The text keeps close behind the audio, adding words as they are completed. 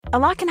A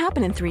lot can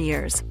happen in 3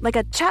 years, like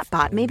a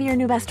chatbot may be your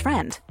new best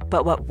friend.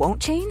 But what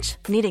won't change?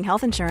 Needing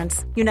health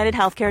insurance. United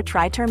Healthcare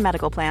Tri-Term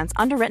Medical Plans,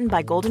 underwritten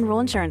by Golden Rule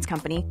Insurance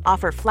Company,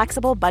 offer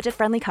flexible,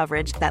 budget-friendly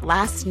coverage that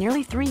lasts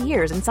nearly 3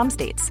 years in some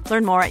states.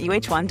 Learn more at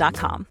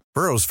uh1.com.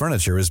 Burrow's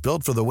furniture is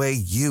built for the way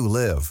you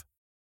live.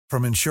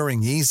 From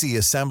ensuring easy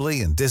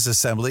assembly and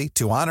disassembly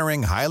to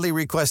honoring highly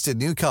requested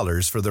new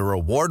colors for their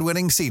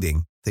award-winning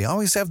seating, they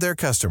always have their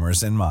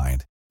customers in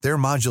mind. Their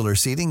modular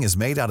seating is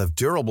made out of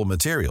durable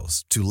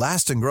materials to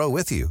last and grow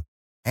with you.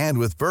 And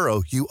with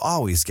Burrow, you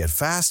always get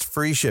fast,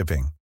 free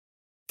shipping.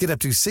 Get up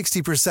to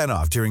 60%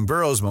 off during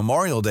Burrow's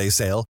Memorial Day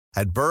sale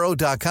at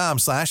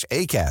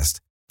burrow.com/ACAST.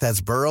 That's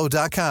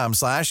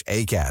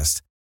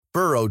burrow.com/ACAST.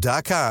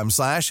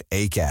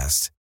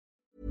 burrow.com/ACAST.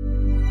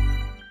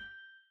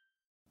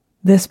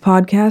 This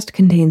podcast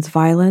contains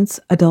violence,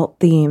 adult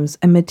themes,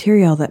 and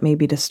material that may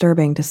be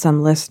disturbing to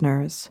some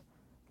listeners.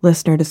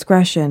 Listener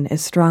discretion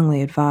is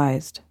strongly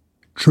advised.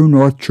 True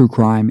North True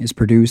Crime is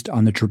produced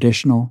on the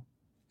traditional,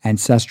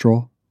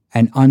 ancestral,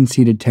 and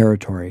unceded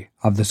territory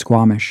of the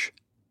Squamish,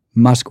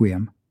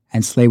 Musqueam,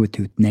 and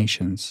Tsleil-Waututh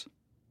nations.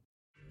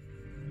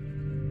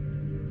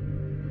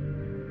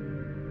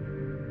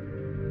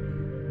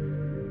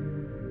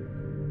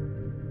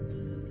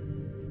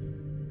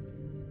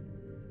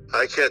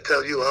 I can't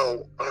tell you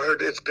how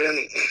hard it's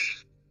been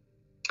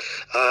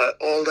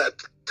all that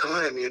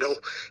time,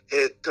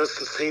 It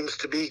doesn't seem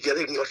to be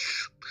getting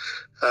much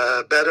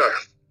better.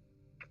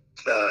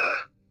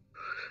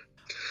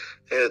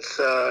 It's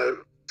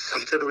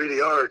something really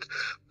hard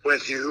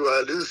when you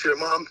lose your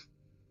mom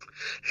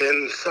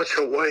in such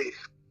a way.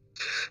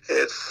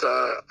 It's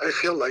I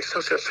feel like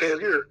such a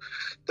failure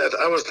that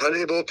I was not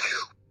able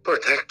to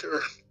protect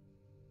her.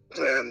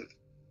 And,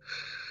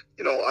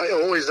 I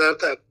always had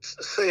that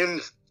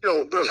same,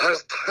 the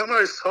last time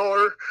I saw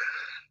her,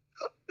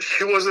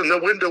 she was in the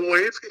window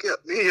waving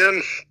at me,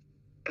 and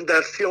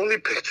that's the only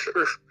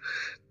picture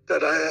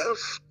that I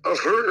have of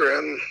her,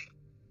 and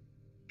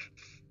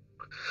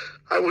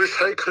I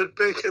wish I could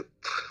make it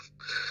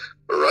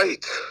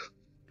right.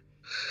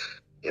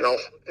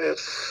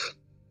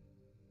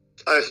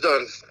 I've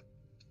done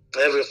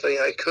everything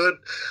I could.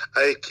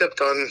 I kept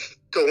on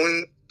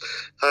going,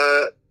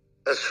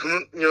 as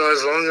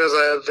long as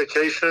I had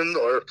vacation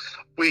or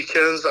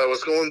weekends, I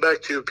was going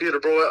back to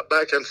Peterborough,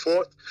 back and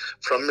forth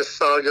from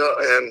Mississauga,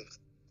 and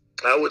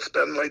I would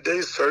spend my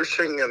days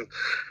searching, and,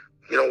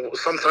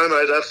 sometimes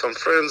I'd have some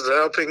friends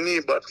helping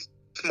me, but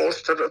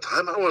most of the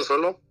time I was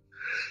alone.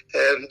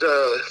 And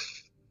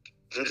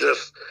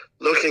just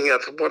looking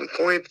at one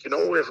point,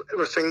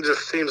 everything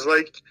just seems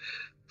like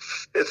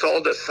it's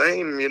all the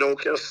same,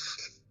 because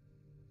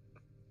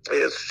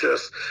it's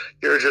just,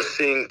 you're just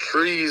seeing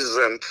trees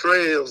and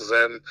trails,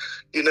 and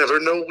you never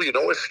know,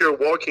 if you're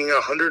walking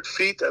 100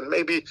 feet and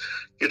maybe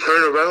you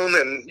turn around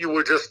and you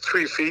were just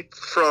 3 feet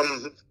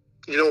from,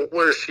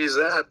 where she's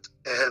at,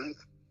 and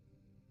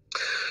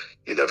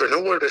you never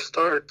know where to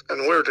start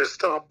and where to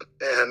stop.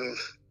 And,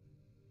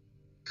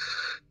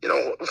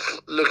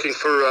 looking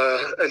for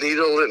a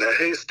needle in a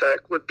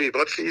haystack would be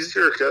much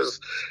easier because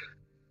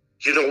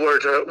you know where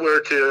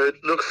to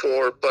look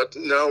for. But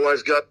now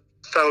I've got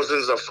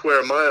thousands of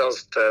square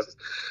miles to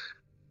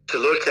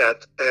look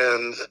at,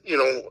 and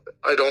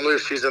I don't know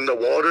if she's in the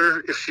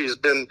water, if she's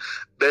been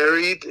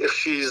buried, if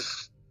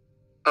she's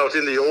out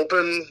in the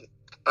open.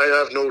 I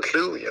have no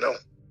clue.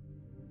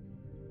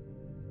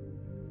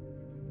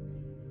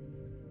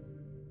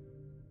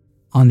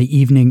 On the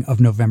evening of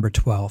November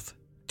 12th,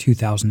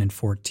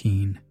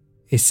 2014,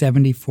 a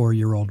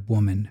 74-year-old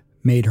woman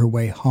made her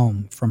way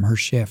home from her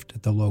shift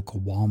at the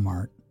local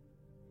Walmart.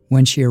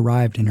 When she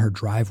arrived in her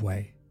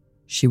driveway,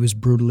 she was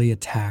brutally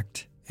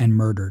attacked and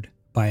murdered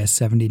by a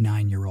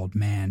 79-year-old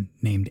man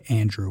named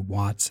Andrew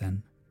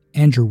Watson.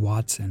 Andrew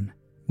Watson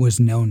was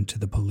known to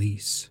the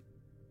police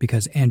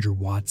because Andrew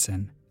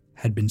Watson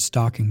had been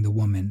stalking the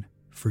woman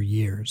for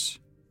years.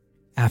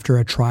 After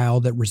a trial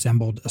that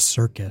resembled a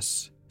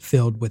circus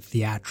filled with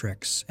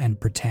theatrics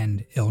and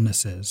pretend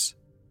illnesses,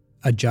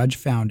 a judge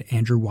found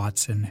Andrew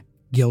Watson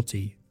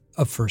guilty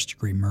of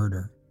first-degree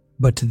murder.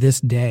 But to this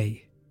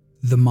day,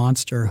 the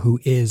monster who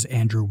is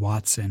Andrew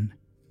Watson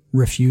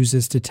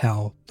refuses to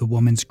tell the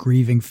woman's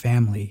grieving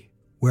family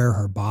where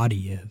her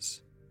body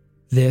is.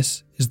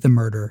 This is the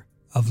murder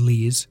of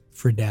Lise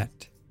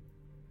Fredette,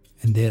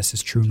 and this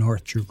is True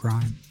North True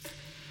Crime.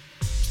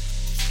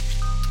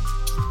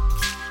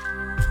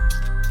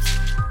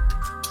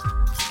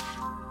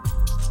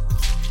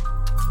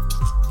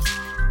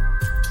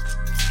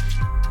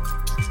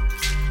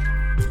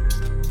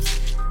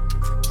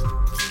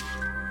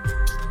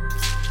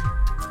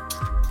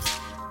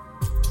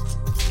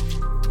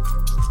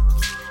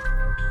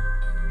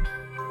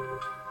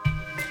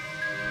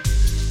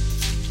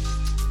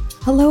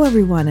 Hello,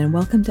 everyone, and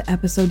welcome to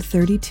episode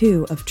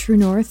 32 of True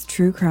North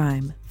True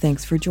Crime.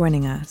 Thanks for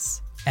joining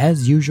us.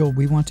 As usual,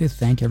 we want to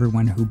thank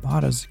everyone who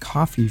bought us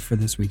coffee for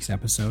this week's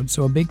episode.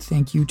 So a big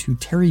thank you to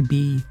Terry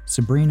B.,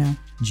 Sabrina,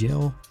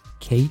 Jill,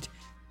 Kate,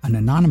 an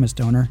anonymous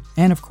donor,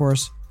 and of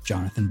course,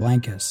 Jonathan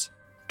Blankus.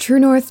 True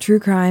North True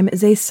Crime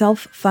is a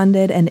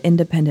self-funded and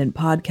independent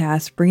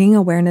podcast bringing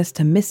awareness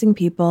to missing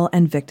people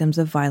and victims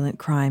of violent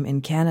crime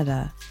in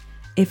Canada.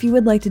 If you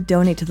would like to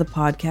donate to the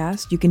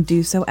podcast, you can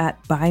do so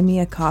at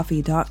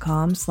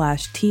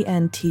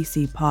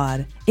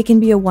buymeacoffee.com/TNTCpod. It can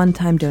be a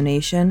one-time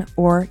donation,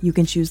 or you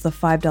can choose the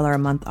 $5 a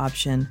month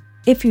option.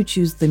 If you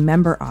choose the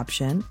member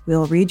option,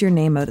 we'll read your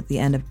name out at the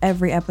end of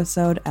every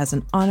episode as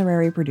an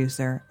honorary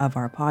producer of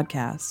our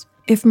podcast.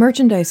 If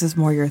merchandise is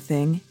more your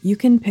thing, you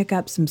can pick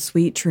up some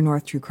sweet True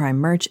North True Crime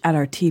merch at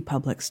our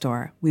TeePublic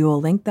store. We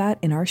will link that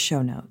in our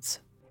show notes.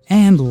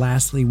 And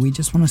lastly, we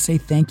just want to say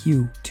thank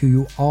you to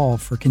you all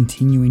for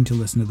continuing to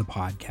listen to the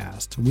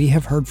podcast. We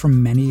have heard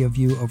from many of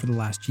you over the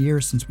last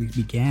year since we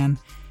began,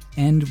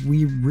 and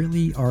we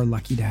really are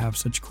lucky to have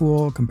such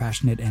cool,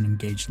 compassionate, and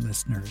engaged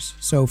listeners.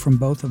 So from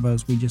both of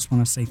us, we just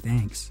want to say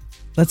thanks.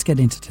 Let's get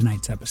into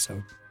tonight's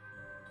episode.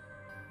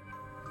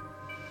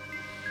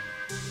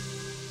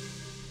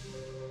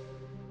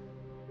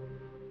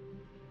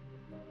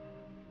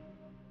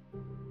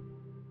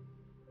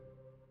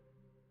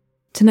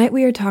 Tonight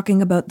we are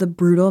talking about the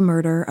brutal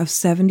murder of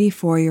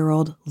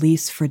 74-year-old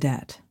Lise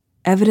Fredette.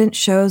 Evidence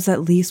shows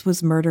that Lise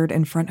was murdered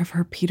in front of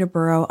her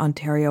Peterborough,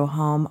 Ontario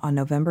home on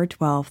November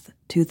 12,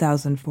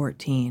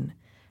 2014.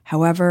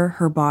 However,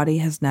 her body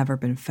has never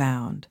been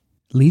found.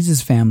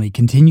 Lise's family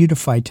continue to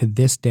fight to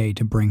this day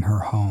to bring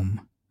her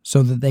home,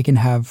 so that they can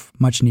have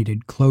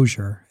much-needed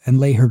closure and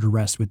lay her to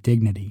rest with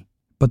dignity.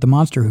 But the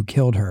monster who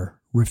killed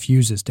her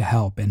refuses to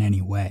help in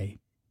any way.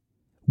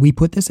 We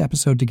put this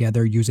episode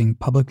together using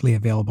publicly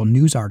available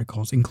news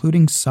articles,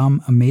 including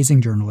some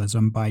amazing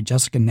journalism by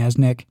Jessica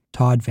Nesnick,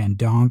 Todd Van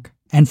Donk,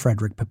 and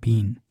Frederick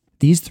Pepin.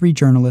 These three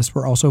journalists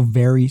were also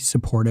very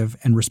supportive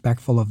and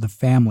respectful of the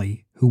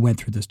family who went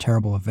through this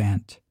terrible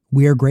event.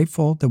 We are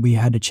grateful that we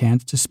had a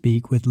chance to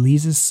speak with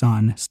Lise's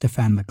son,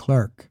 Stéphane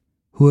Leclerc,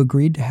 who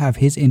agreed to have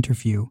his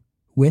interview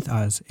with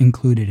us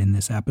included in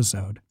this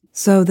episode.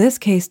 So this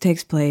case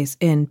takes place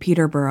in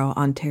Peterborough,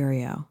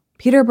 Ontario.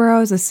 Peterborough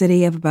is a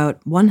city of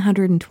about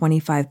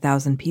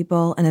 125,000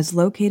 people and is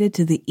located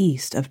to the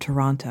east of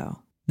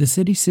Toronto. The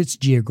city sits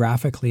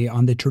geographically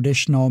on the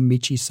traditional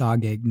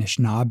Mississauga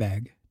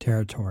Anishinaabe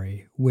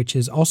territory, which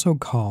is also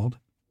called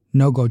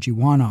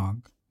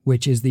Nogojiwanog,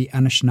 which is the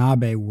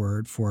Anishinaabe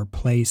word for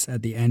place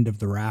at the end of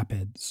the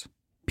rapids.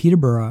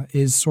 Peterborough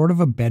is sort of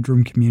a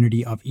bedroom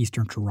community of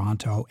eastern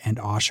Toronto and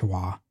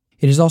Oshawa.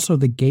 It is also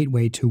the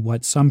gateway to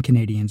what some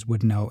Canadians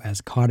would know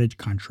as cottage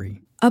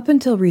country. Up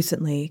until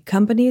recently,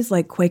 companies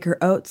like Quaker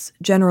Oats,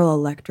 General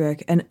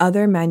Electric, and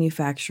other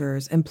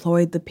manufacturers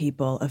employed the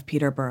people of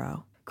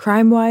Peterborough.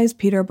 Crime-wise,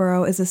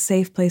 Peterborough is a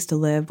safe place to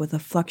live with a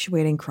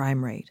fluctuating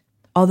crime rate.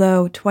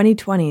 Although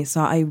 2020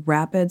 saw a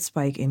rapid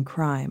spike in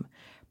crime,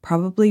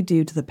 probably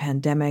due to the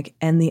pandemic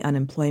and the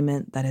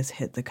unemployment that has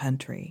hit the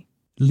country.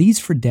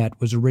 Lise Fredette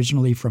was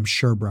originally from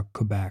Sherbrooke,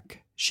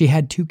 Quebec. She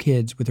had 2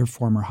 kids with her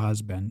former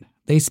husband.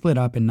 They split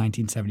up in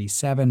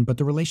 1977, but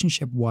the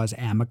relationship was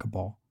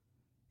amicable.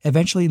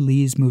 Eventually,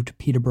 Lise moved to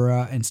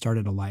Peterborough and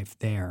started a life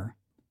there.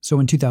 So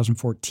in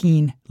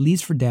 2014,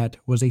 Lise Fredette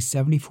was a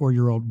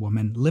 74-year-old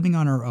woman living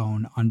on her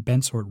own on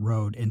Bensort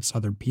Road in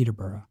southern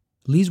Peterborough.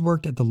 Lise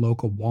worked at the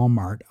local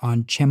Walmart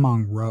on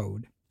Chemong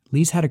Road.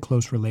 Lise had a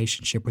close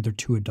relationship with her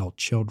 2 adult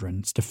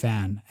children,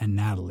 Stéphane and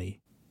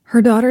Natalie.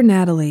 Her daughter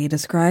Natalie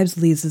describes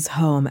Lise's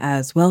home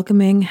as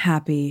welcoming,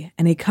 happy,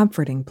 and a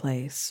comforting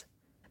place.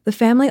 The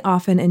family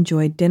often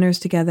enjoyed dinners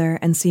together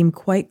and seemed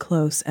quite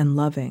close and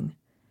loving.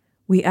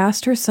 We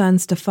asked her son,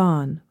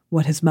 Stéphane,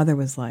 what his mother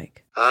was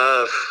like.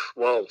 My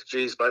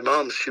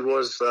mom, she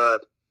was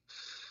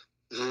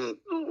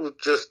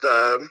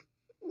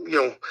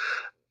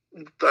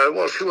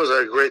she was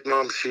a great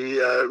mom.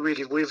 She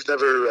we've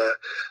never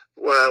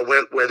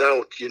went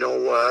without,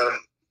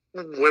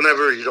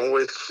 whenever, we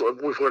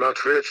were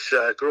not rich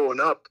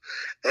growing up.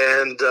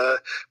 And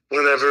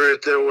whenever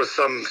there was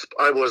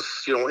I was,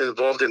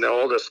 involved in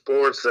all the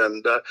sports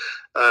and,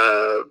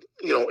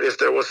 if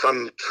there was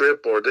some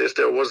trip or if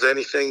there was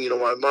anything,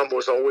 my mom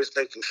was always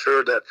making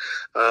sure that,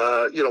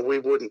 we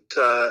wouldn't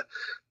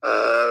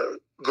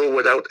go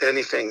without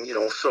anything,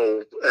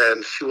 so,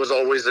 and she was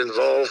always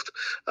involved.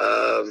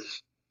 I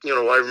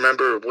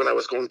remember when I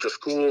was going to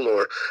school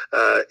or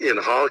in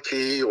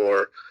hockey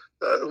or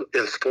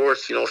in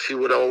sports, she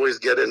would always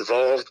get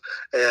involved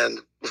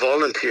and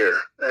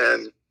volunteer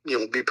and,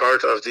 be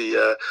part of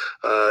the,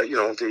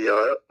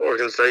 the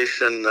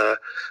organizational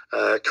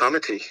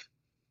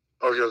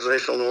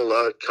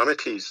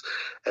committees,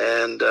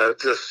 and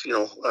just,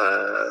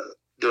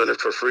 doing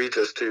it for free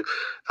just to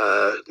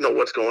know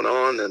what's going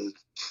on. And,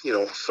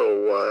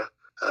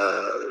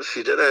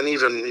 she did. And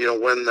even,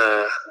 when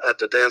at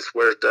the dance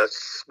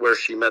that's where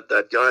she met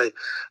that guy,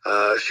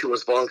 she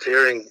was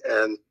volunteering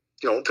and,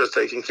 just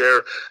taking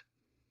care,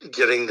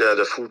 getting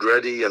the food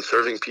ready and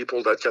serving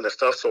people, that kind of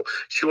stuff. So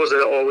she was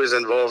always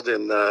involved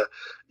in,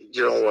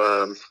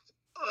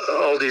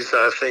 all these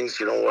things,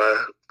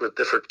 with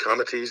different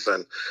committees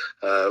and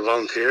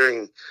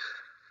volunteering.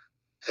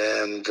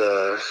 And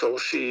so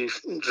she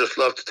just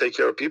loved to take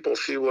care of people.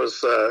 She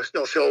was,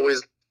 she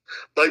always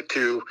like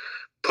to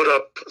put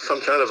up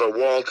some kind of a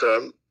wall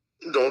to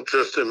don't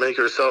just to make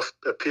herself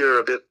appear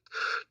a bit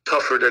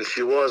tougher than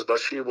she was, but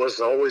she was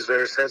always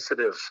very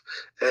sensitive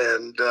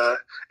and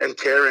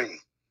caring,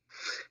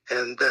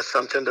 and that's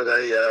something that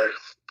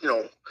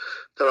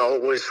that I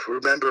always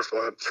remember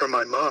from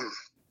my mom.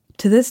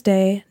 To this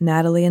day,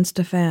 Natalie and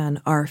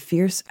Stefan are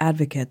fierce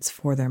advocates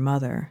for their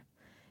mother.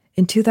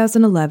 In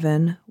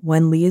 2011,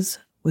 when Lise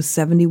was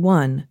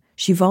 71,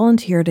 she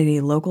volunteered at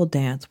a local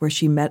dance where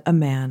she met a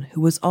man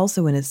who was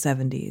also in his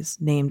 70s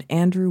named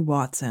Andrew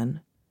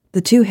Watson.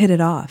 The two hit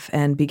it off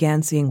and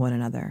began seeing one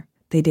another.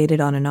 They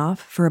dated on and off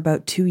for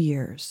about 2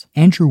 years.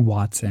 Andrew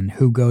Watson,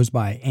 who goes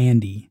by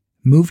Andy,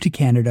 moved to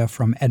Canada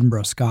from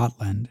Edinburgh,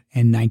 Scotland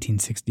in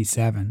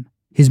 1967.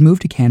 His move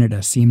to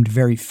Canada seemed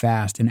very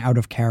fast and out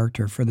of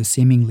character for the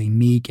seemingly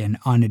meek and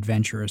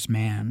unadventurous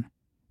man.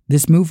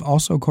 This move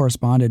also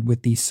corresponded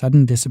with the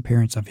sudden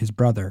disappearance of his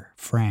brother,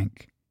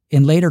 Frank.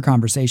 In later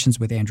conversations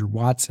with Andrew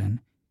Watson,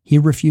 he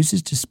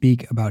refuses to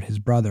speak about his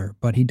brother,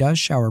 but he does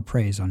shower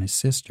praise on his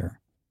sister.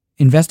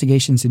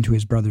 Investigations into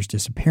his brother's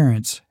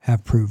disappearance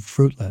have proved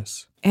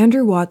fruitless.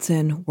 Andrew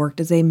Watson worked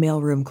as a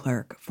mailroom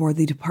clerk for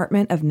the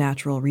Department of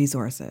Natural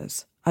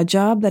Resources, a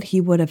job that he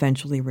would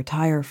eventually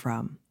retire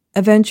from.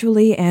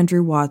 Eventually,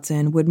 Andrew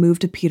Watson would move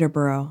to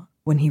Peterborough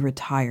when he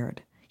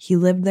retired. He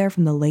lived there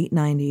from the late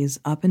 90s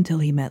up until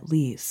he met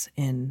Lise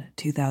in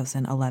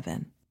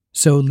 2011.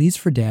 So Lise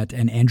Fredette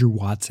and Andrew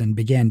Watson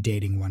began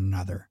dating one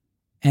another.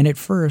 And at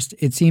first,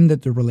 it seemed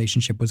that the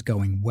relationship was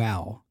going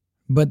well.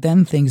 But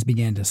then things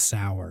began to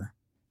sour.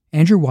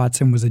 Andrew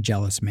Watson was a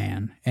jealous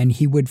man, and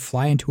he would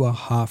fly into a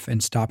huff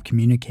and stop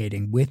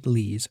communicating with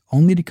Lise,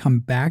 only to come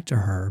back to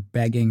her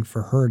begging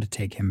for her to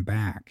take him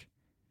back.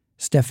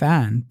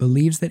 Stefan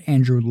believes that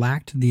Andrew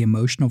lacked the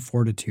emotional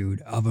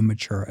fortitude of a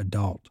mature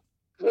adult.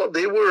 Well,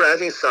 they were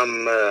having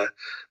some,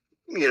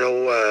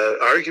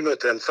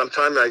 argument, and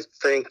sometimes I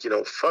think,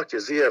 fuck,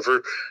 is he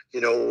ever,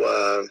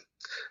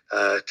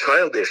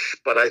 childish?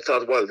 But I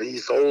thought, well,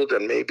 he's old,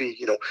 and maybe,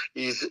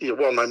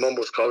 my mom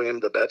was calling him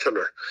the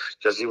bachelor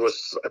because he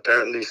was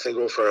apparently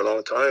single for a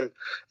long time.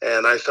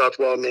 And I thought,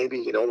 well,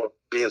 maybe,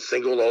 being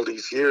single all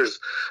these years,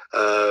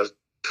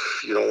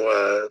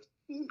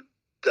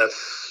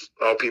 that's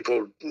how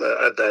people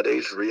at that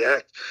age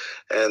react,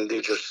 and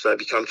they just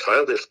become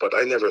childish. But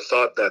I never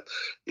thought that,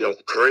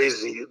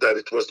 crazy, that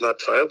it was not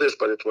childish,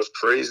 but it was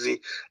crazy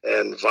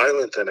and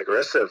violent and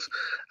aggressive.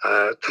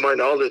 To my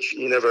knowledge,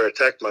 he never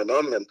attacked my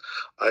mom, and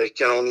I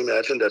can only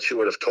imagine that she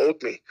would have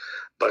told me,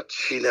 but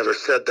she never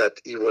said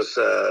that he was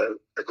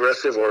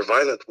aggressive or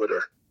violent with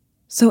her.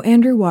 So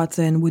Andrew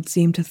Watson would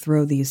seem to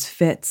throw these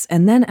fits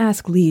and then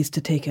ask Lise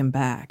to take him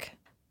back.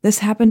 This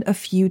happened a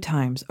few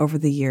times over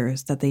the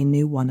years that they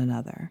knew one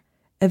another.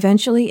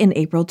 Eventually, in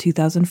April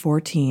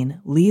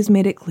 2014, Lise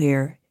made it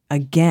clear,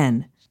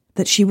 again,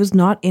 that she was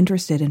not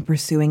interested in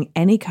pursuing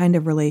any kind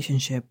of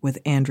relationship with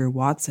Andrew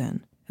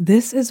Watson.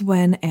 This is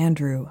when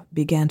Andrew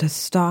began to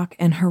stalk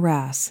and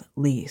harass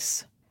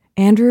Lise.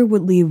 Andrew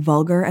would leave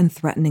vulgar and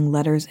threatening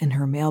letters in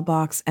her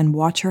mailbox and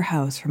watch her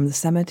house from the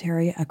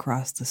cemetery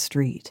across the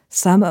street.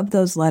 Some of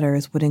those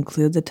letters would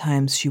include the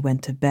times she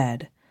went to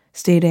bed,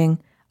 stating,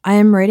 "I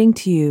am writing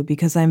to you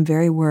because I'm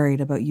very worried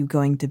about you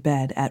going to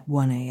bed at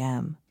 1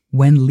 a.m.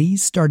 When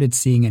Lise started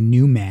seeing a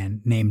new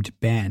man named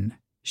Ben,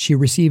 she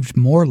received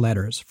more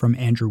letters from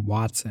Andrew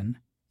Watson,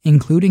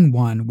 including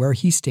one where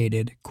he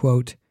stated,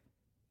 quote,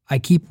 "I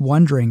keep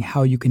wondering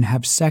how you can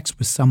have sex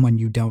with someone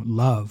you don't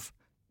love.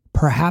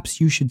 Perhaps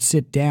you should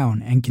sit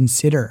down and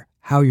consider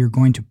how you're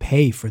going to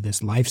pay for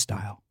this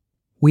lifestyle."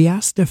 We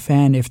asked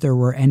Stefan if there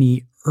were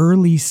any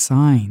early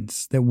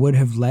signs that would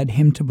have led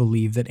him to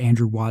believe that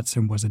Andrew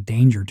Watson was a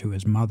danger to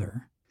his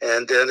mother.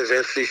 And then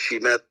eventually she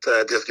met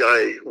this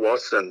guy,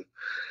 Watson.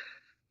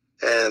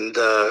 And,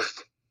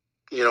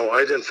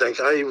 I didn't think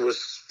I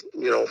was,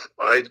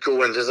 I'd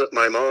go and visit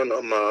my mom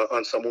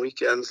on some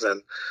weekends,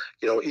 and,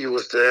 he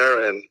was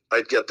there, and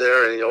I'd get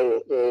there, and he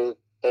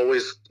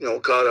always,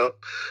 got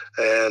up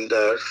and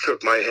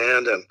shook my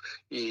hand, and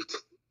he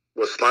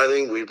was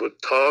smiling. We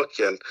would talk,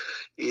 and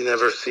he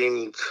never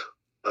seemed,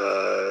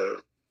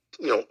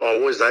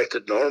 always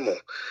acted normal.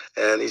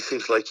 And he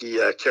seems like he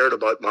cared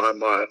about my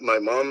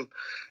mom.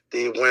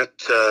 They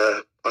went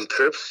on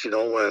trips,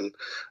 and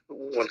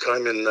one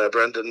time in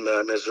Brandon,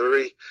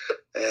 Missouri.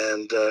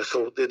 And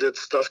so they did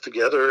stuff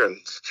together, and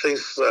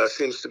things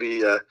seems to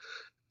be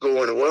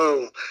going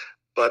well.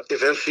 But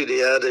eventually they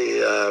had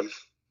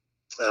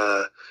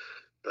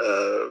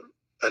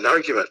an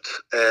argument,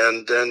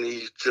 and then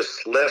he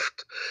just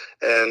left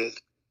and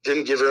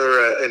didn't give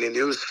her any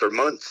news for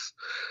months.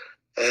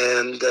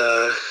 And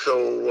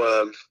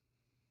so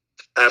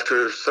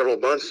after several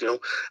months,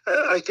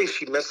 I think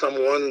she met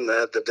someone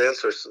at the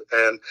dancers,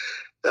 and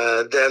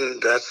then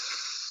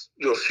that's,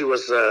 she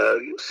was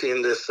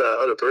seeing this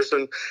other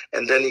person,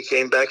 and then he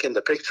came back in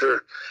the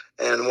picture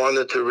and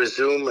wanted to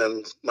resume,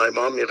 and my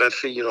mom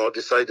eventually,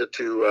 decided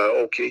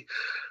to,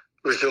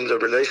 resume the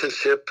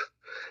relationship.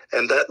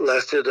 And that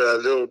lasted a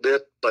little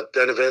bit, but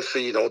then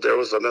eventually, there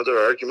was another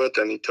argument,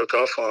 and he took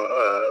off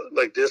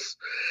like this.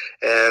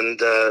 And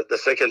the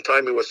second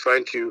time he was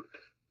trying to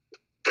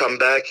come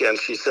back, and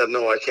she said,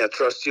 no, I can't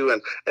trust you.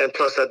 And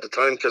plus at the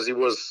time, because he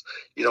was,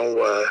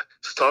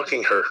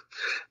 stalking her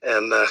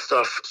and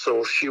stuff.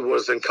 So she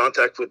was in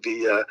contact with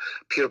the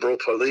Peterborough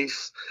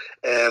police,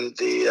 and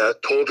they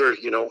told her, if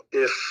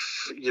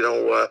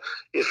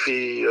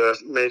he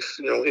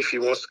if he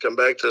wants to come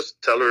back,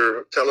 just tell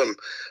him,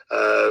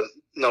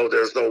 no,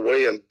 there's no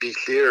way, and be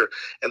clear.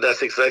 And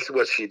that's exactly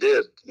what she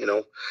did.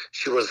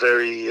 She was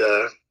very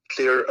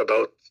clear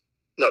about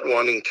not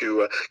wanting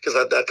to, because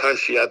at that time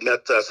she had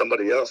met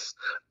somebody else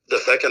the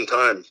second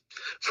time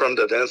from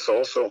the dance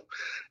also.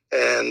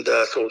 And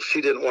so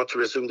she didn't want to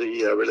resume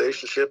the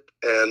relationship.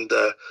 And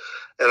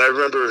I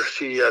remember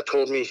she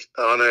told me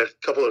on a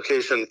couple of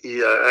occasions,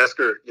 he asked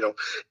her,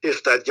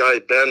 if that guy,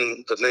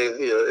 Ben, his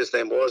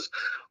name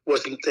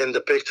wasn't in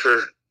the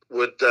picture,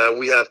 would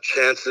we have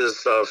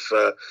chances of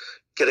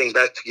getting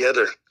back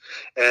together?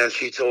 And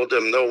she told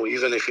him no,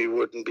 even if he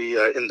wouldn't be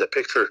in the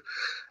picture.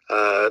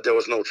 There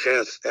was no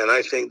chance. And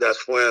I think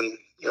that's when,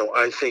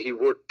 I think he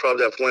would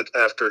probably have went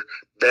after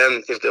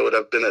Ben if there would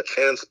have been a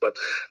chance. But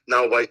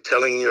now by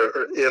telling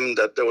him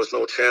that there was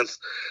no chance,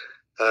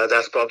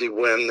 that's probably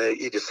when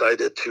he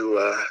decided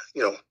to,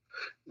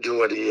 do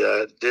what he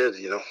did,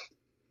 you're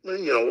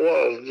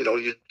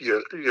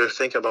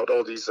thinking about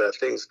all these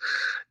things,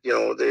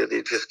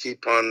 they just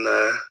keep on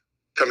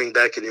coming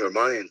back in your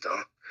mind,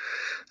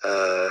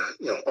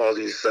 all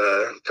these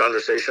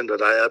conversations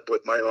that I had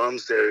with my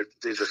moms, they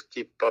just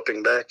keep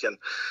popping back. And,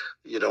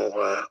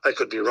 I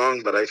could be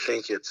wrong, but I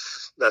think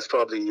that's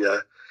probably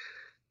the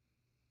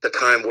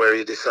time where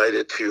he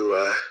decided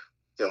to,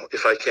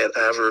 if I can't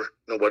have her,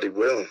 nobody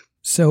will.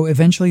 So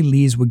eventually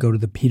Lise would go to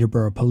the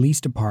Peterborough Police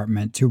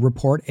Department to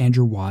report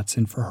Andrew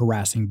Watson for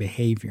harassing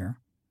behavior.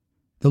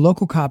 The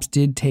local cops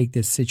did take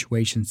this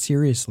situation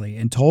seriously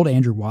and told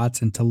Andrew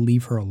Watson to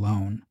leave her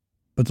alone,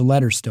 but the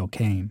letters still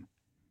came.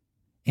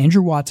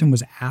 Andrew Watson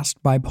was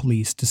asked by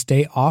police to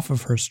stay off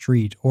of her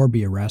street or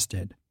be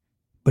arrested,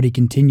 but he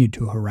continued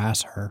to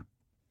harass her.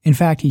 In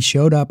fact, he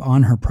showed up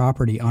on her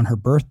property on her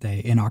birthday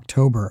in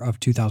October of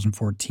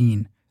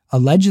 2014,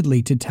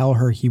 allegedly to tell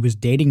her he was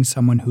dating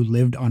someone who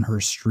lived on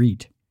her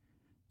street.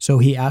 So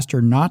he asked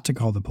her not to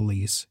call the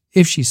police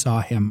if she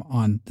saw him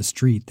on the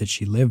street that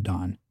she lived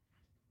on.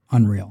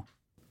 Unreal.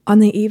 On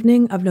the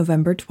evening of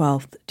November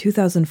 12th,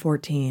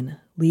 2014,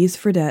 Lise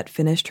Fredette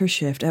finished her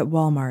shift at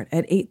Walmart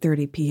at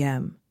 8:30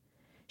 p.m.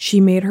 She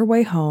made her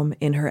way home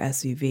in her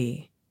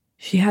SUV.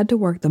 She had to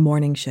work the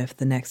morning shift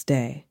the next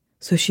day,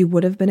 so she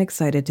would have been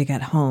excited to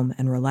get home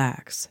and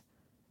relax.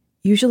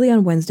 Usually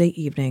on Wednesday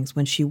evenings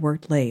when she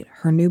worked late,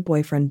 her new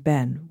boyfriend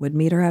Ben would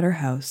meet her at her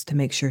house to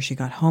make sure she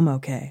got home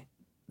okay.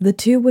 The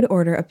two would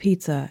order a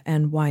pizza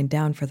and wind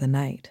down for the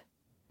night.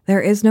 There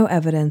is no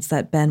evidence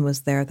that Ben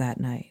was there that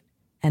night,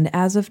 and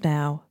as of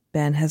now,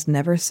 Ben has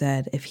never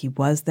said if he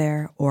was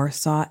there or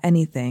saw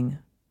anything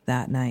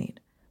that night.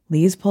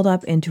 Lise pulled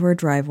up into her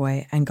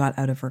driveway and got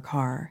out of her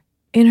car.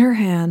 In her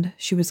hand,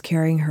 she was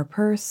carrying her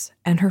purse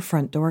and her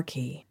front door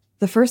key.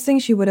 The first thing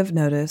she would have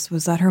noticed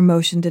was that her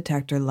motion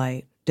detector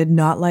light did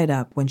not light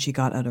up when she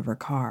got out of her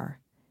car.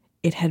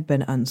 It had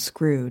been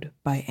unscrewed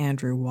by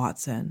Andrew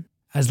Watson.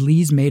 As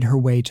Lise made her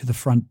way to the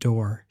front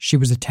door, she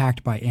was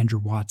attacked by Andrew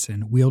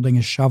Watson, wielding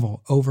a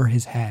shovel over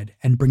his head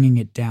and bringing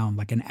it down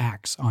like an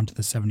axe onto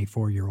the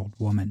 74-year-old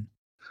woman.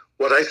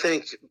 What I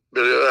think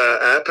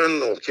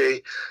happened,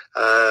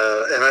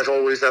 and I've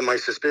always had my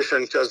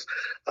suspicion because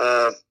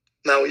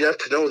now you have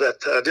to know that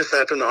this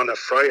happened on a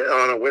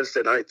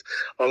Wednesday night.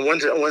 On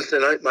Wednesday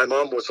night, my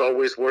mom was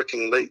always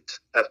working late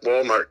at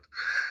Walmart.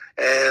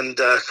 And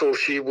so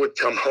she would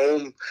come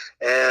home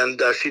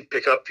and she'd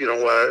pick up,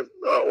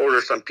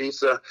 order some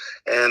pizza.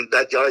 And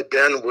that guy,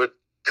 Ben, would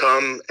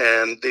come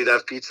and they'd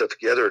have pizza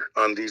together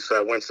on these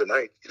Wednesday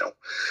night,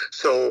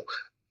 So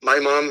my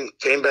mom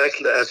came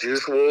back as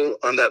usual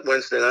on that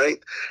Wednesday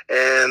night.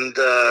 And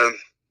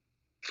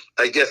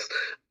I guess,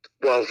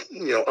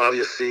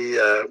 obviously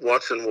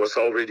Watson was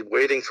already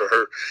waiting for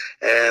her.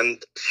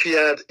 And she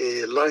had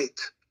a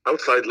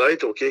outside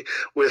light,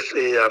 with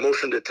a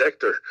motion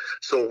detector.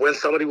 So when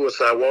somebody was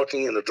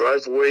walking in the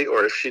driveway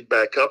or if she'd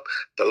back up,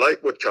 the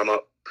light would come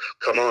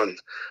on.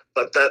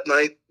 But that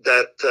night,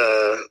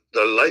 the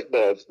light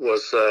bulb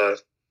was,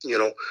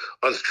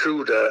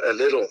 unscrewed a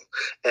little.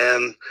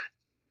 And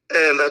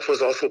that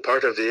was also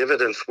part of the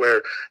evidence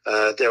where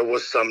there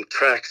was some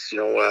tracks,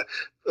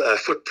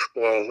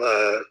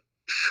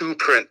 shoe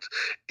print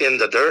in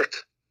the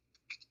dirt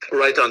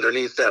right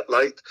underneath that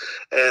light.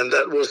 And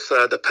that was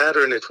the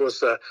pattern. It was,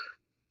 the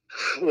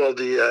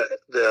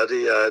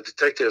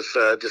detective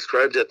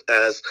described it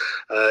as,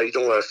 a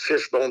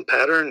fishbone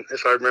pattern,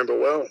 if I remember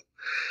well.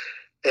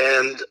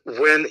 And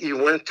when he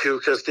went to,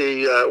 because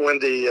when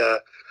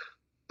the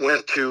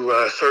went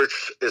to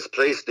search his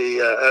place, they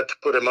had to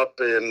put him up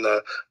in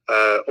a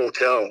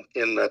hotel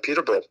in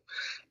Peterborough.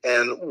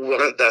 And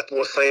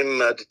same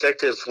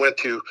detectives went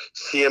to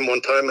see him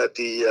one time at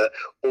the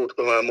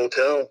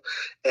motel,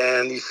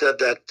 and he said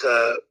that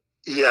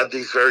he had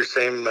these very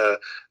same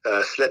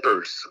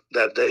slippers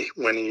that day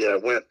when he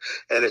went,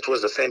 and it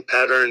was the same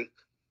pattern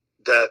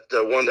that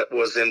the one that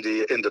was in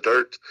the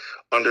dirt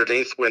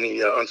underneath when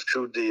he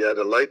unscrewed the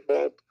light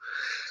bulb.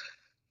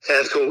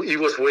 And so he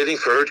was waiting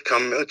for her to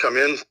come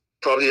in,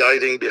 probably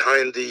hiding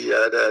behind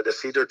the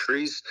cedar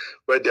trees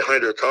right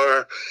behind her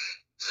car.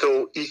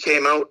 So he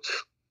came out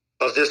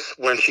of this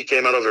when she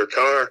came out of her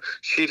car.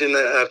 She didn't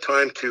have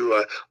time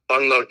to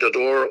unlock the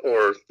door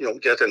or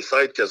get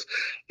inside, because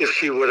if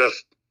she would have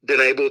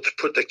been able to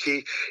put the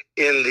key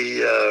in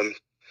the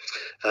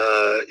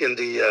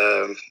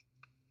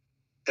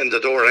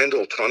door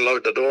handle to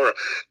unlock the door,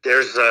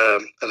 there's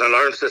an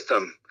alarm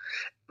system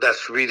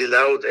that's really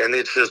loud, and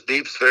it just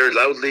beeps very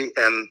loudly.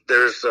 And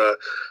there's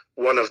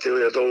one of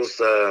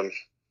those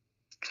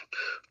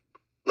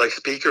like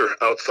speaker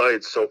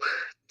outside. So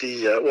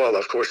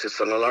of course it's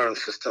an alarm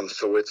system,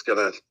 so it's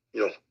gonna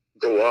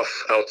go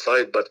off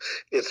outside, but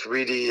it's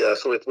really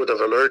so it would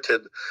have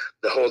alerted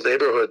the whole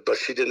neighborhood. But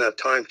she didn't have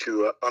time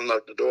to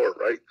unlock the door,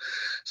 right?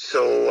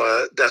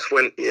 So that's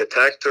when he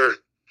attacked her.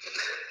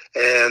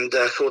 And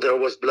so there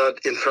was blood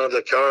in front of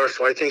the car.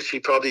 So I think she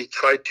probably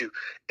tried to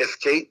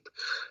escape,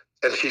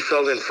 and she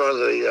fell in front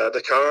of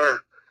the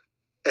car,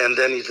 and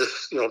then he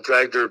just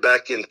dragged her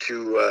back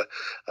into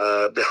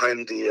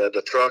behind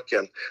the truck,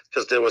 and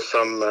because there was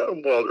some her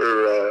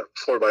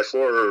 4x4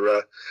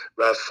 or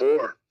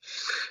RAV4,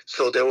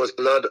 so there was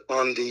blood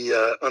on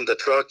the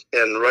truck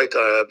and right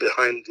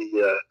behind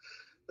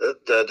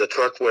the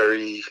truck where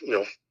he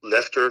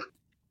left her.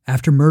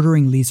 After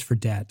murdering Lise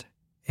Fredette,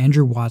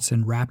 Andrew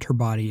Watson wrapped her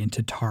body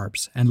into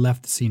tarps and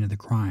left the scene of the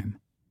crime.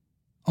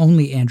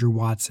 Only Andrew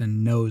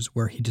Watson knows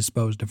where he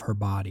disposed of her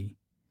body.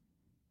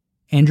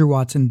 Andrew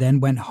Watson then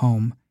went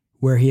home,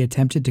 where he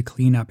attempted to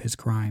clean up his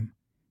crime.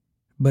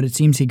 But it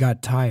seems he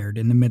got tired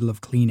in the middle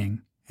of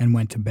cleaning and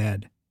went to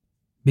bed,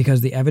 because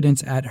the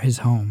evidence at his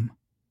home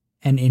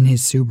and in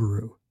his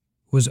Subaru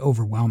was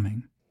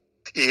overwhelming.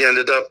 He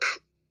ended up,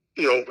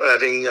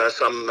 having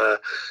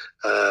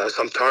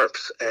some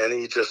tarps, and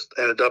he just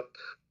ended up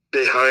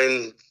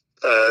behind,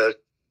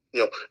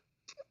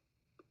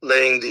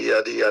 laying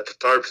the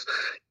tarps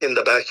in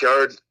the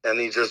backyard, and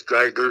he just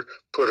dragged her,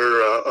 put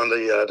her on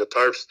the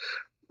tarps,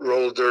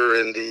 rolled her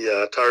in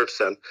the tarps,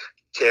 and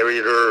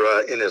carried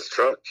her in his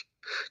truck,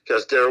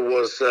 because there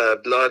was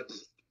blood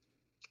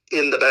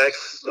in the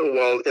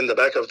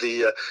back of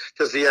the,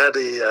 because he had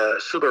a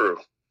Subaru.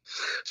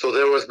 So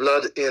there was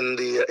blood in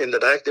the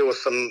back. There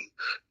was some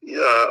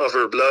of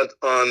her blood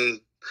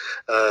on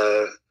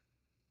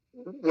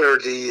where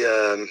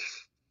the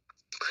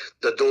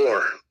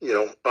door,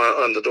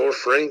 on the door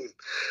frame.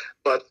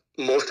 But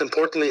most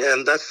importantly,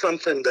 and that's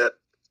something that,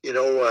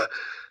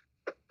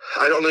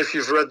 I don't know if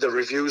you've read the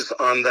reviews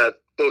on that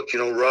book,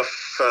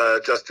 Rough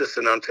Justice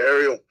in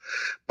Ontario,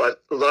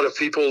 but a lot of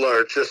people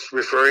are just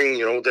referring,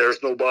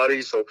 there's no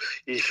body, so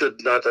he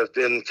should not have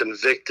been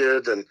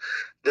convicted and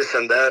this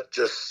and that,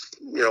 just,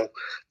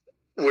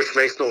 which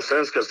makes no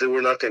sense because they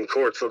were not in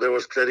court, so there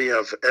was plenty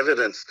of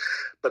evidence.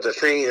 But the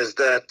thing is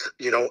that,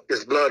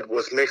 his blood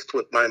was mixed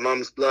with my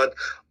mom's blood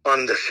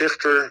on the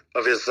shifter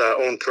of his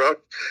own truck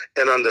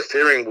and on the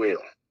steering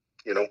wheel,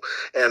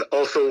 And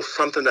also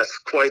something that's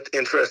quite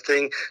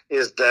interesting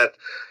is that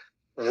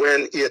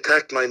when he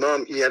attacked my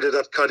mom, he ended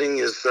up cutting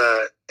his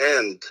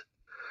hand.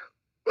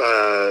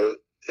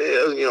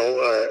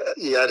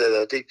 He had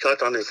a deep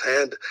cut on his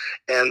hand,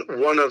 and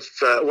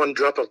one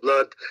drop of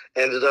blood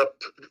ended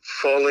up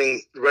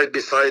falling right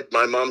beside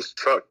my mom's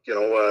truck,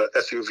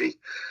 SUV,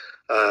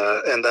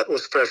 and that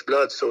was fresh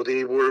blood. So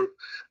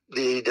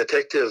the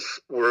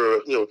detectives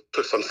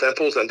took some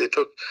samples, and they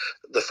took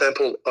the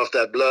sample of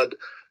that blood,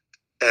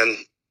 and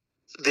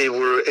they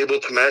were able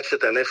to match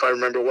it. And if I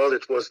remember well,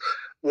 it was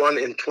 1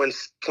 in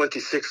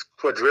 26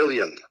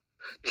 quadrillion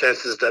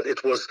chances that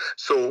it was.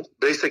 So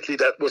basically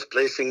that was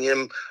placing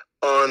him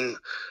on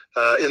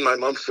in my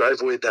mom's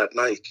driveway that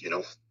night,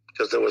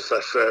 because there was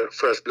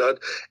fresh blood.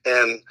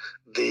 And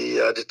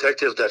the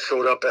detective that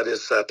showed up at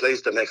his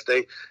place the next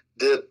day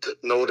did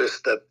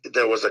notice that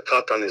there was a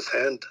cut on his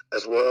hand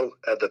as well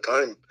at the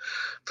time.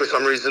 For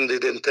some reason, they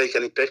didn't take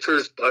any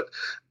pictures, but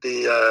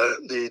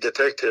the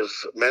detective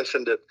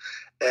mentioned it.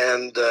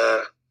 And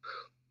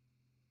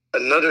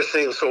another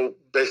thing, so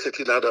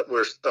basically now that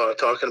we're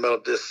talking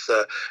about this,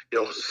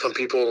 some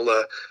people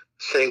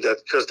saying that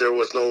because there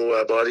was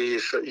no body,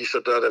 he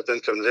should not have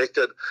been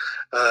convicted.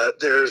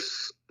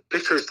 There's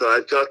pictures that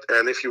I've got,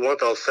 and if you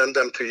want, I'll send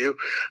them to you.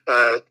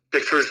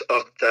 Pictures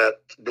of that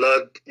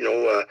blood,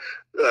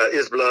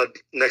 his blood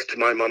next to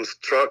my mom's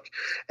truck.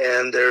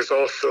 And there's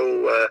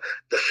also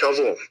the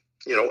shovel,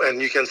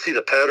 and you can see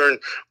the pattern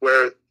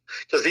where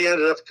because he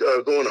ended up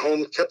going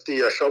home, kept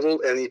the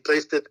shovel, and he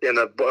placed it in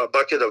a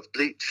bucket of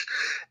bleach.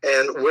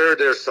 And where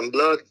there's some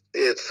blood,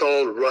 it's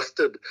all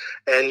rusted,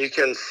 and you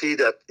can see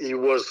that he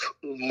was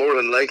more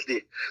than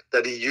likely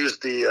that he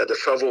used the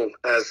shovel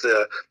as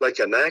like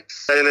an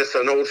axe. And it's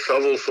an old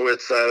shovel, so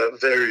it's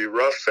very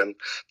rough, and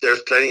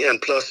there's plenty.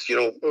 And plus, in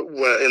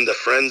the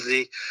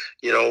frenzy,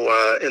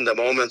 in the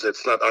moment,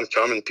 it's not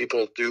uncommon.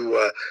 People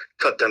do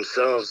cut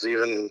themselves,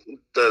 even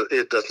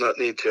it does not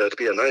need to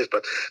be a knife,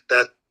 but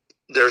that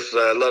there's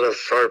a lot of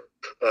sharp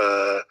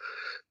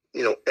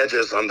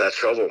edges on that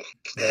shovel.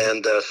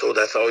 And so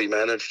that's how he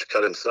managed to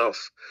cut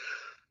himself.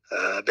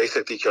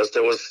 Basically because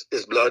there was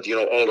his blood,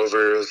 all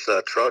over his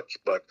truck,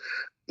 but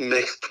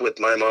mixed with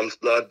my mom's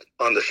blood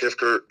on the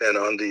shifter and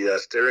on the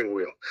steering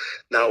wheel.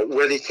 Now,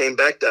 when he came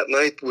back that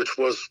night, which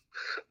was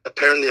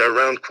apparently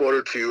around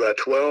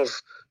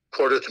 11:45,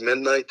 11:45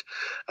 midnight,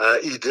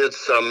 he did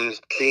some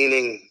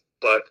cleaning,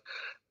 but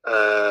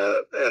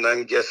and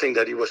I'm guessing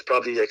that he was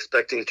probably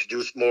expecting to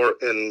do more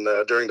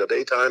during the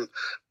daytime,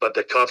 but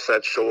the cops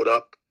had showed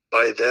up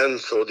by then,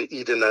 so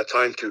he didn't have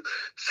time to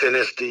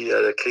finish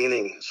the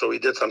cleaning. So he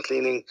did some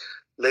cleaning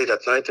late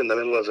at night, in the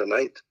middle of the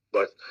night,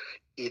 but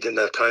he didn't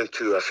have time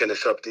to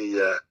finish up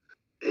the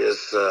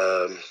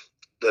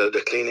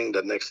cleaning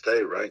the next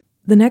day, right?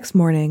 The next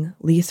morning,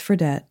 Lise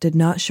Fredette did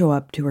not show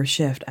up to her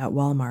shift at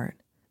Walmart.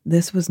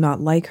 This was not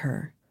like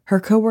her. Her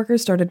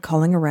coworkers started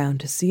calling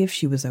around to see if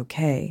she was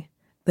okay.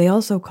 They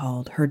also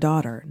called her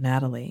daughter,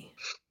 Natalie.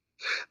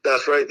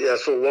 That's right, yeah.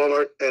 So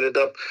Walmart ended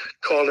up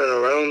calling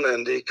around,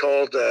 and they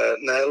called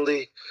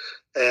Natalie,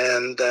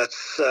 and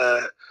that's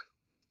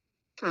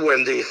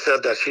when they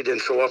said that she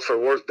didn't show up for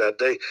work that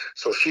day.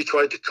 So she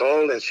tried to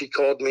call, and she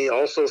called me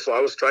also. So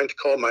I was trying to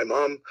call my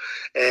mom,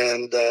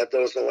 and there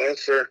was no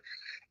answer.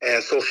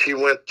 And so she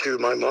went to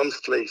my mom's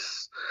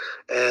place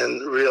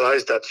and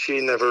realized that she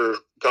never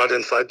got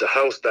inside the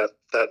house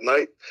that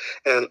night.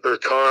 And her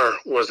car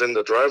was in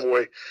the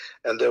driveway,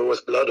 and there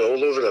was blood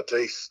all over the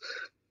place.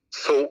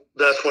 So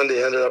that's when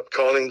they ended up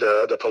calling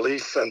the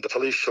police, and the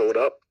police showed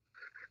up.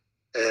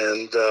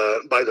 And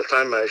by the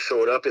time I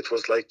showed up, it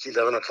was like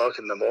 11 o'clock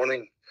in the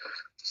morning.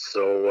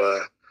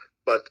 So,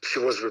 but she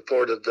was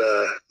reported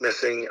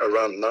missing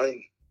around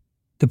 9.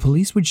 The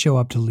police would show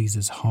up to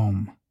Lisa's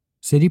home.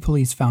 City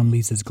police found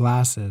Lisa's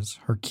glasses,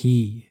 her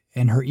key,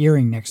 and her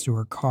earring next to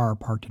her car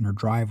parked in her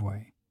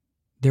driveway.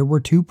 There were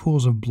 2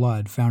 pools of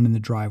blood found in the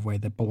driveway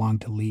that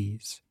belonged to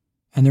Lise,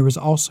 and there was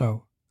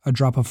also a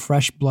drop of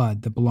fresh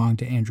blood that belonged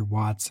to Andrew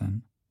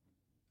Watson.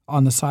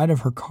 On the side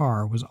of her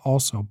car was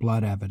also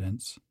blood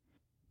evidence.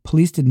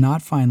 Police did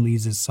not find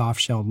Lisa's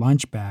soft-shell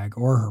lunch bag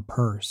or her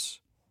purse.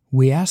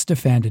 We asked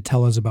Stefan to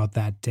tell us about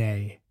that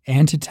day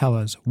and to tell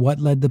us what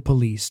led the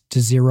police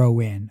to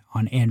zero in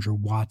on Andrew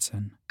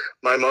Watson.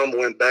 My mom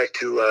went back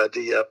to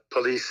the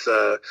police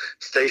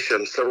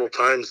station several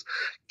times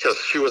because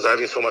she was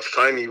having so much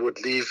time. He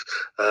would leave,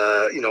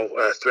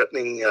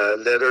 threatening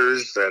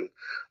letters and,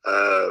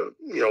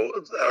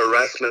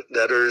 harassment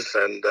letters,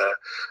 and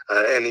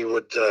he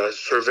would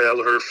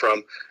surveil her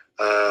from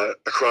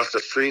across the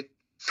street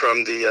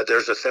from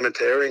there's a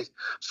cemetery.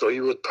 So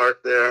he would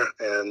park there,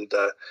 and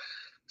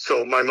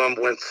so my mom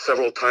went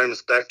several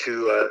times back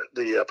to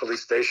the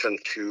police station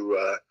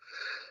to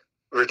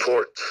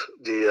report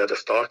the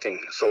stalking.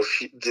 So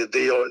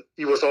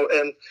he was all,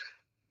 and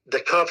the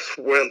cops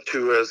went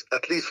to us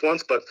at least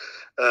once, but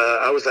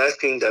I was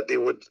asking that they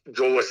would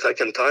go a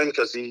second time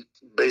because he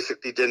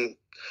basically didn't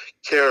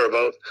care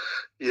about,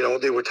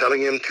 they were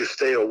telling him to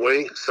stay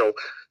away. So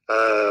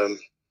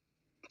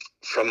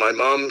from my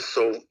mom,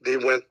 so they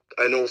went,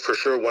 I know for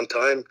sure, one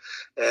time,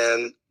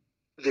 and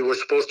they were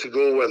supposed to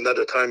go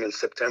another time in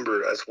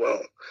September as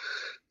well.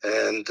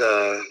 And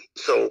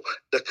so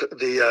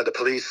the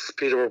police,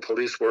 Peterborough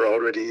police, were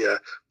already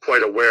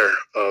quite aware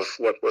of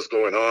what was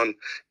going on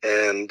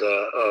and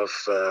of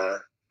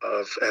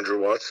Andrew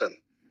Watson.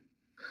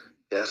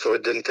 Yeah, so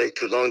it didn't take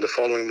too long. The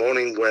following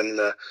morning, when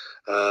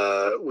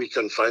we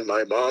couldn't find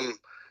my mom,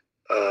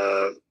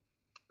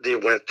 they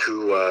went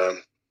to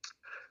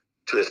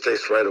his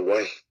place right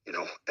away.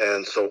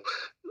 And so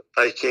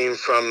I came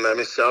from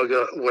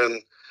Mississauga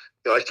when.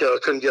 I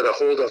couldn't get a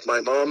hold of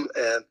my mom,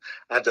 and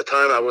at the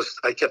time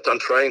I kept on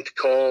trying to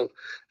call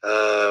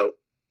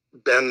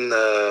Ben,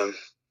 the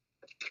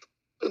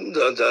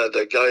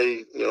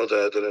guy,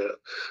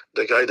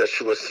 the guy that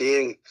she was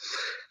seeing,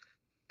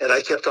 and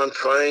I kept on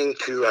trying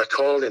to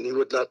call, and he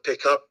would not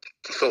pick up.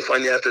 So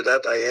finally, after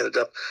that, I ended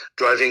up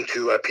driving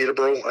to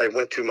Peterborough. I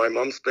went to my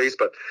mom's place,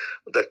 but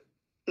they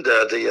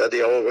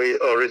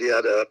already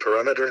had a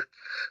perimeter,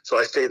 so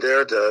I stayed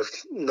there.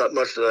 Not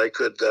much that I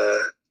could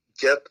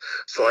get.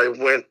 So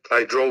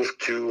I drove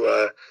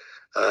to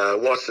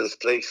Watson's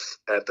place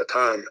at the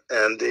time,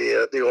 and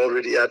they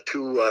already had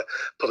 2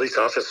 police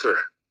officers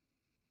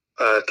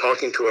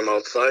talking to him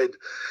outside.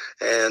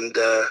 And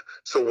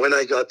so when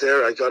I got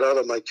there, I got out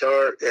of my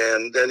car,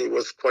 and then he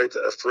was quite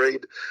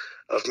afraid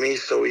of me.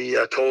 So he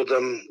told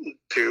them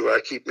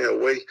to keep me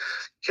away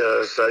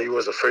because he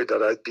was afraid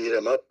that I'd beat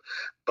him up.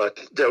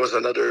 But there was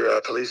another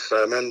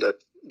policeman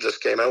that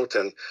just came out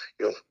and,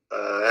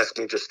 asked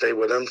me to stay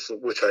with them,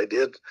 which I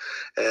did.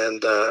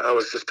 And I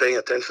was just paying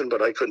attention,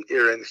 but I couldn't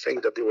hear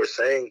anything that they were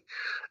saying.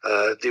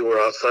 They were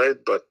outside,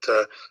 but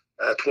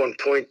at one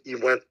point he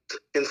went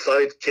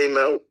inside, came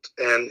out,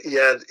 and he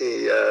had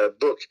a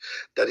book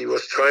that he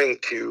was trying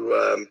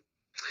to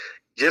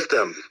give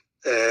them.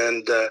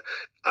 And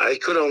I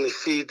could only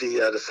see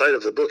the side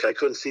of the book. I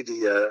couldn't see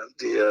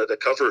the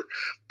cover,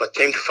 but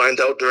came to find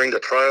out during the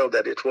trial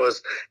that it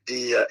was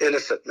The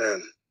Innocent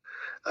Man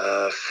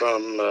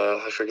from,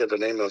 I forget the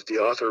name of the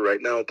author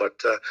right now,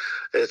 but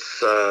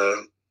it's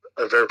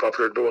a very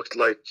popular book.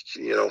 Like,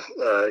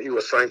 he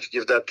was trying to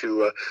give that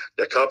to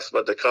the cops,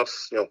 but the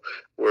cops,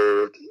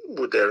 were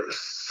with their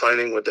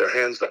signing with their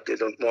hands that they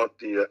don't want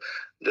to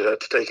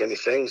take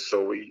anything.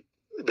 So we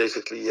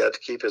basically had to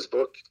keep his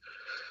book.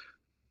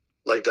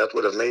 Like, that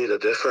would have made a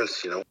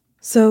difference,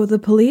 So the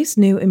police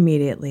knew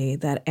immediately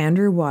that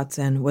Andrew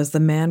Watson was the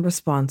man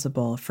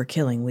responsible for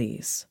killing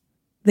Lise.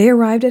 They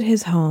arrived at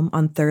his home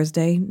on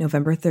Thursday,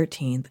 November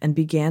 13th, and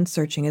began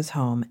searching his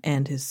home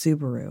and his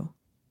Subaru.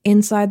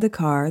 Inside the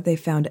car, they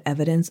found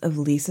evidence of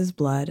Lisa's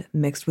blood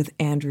mixed with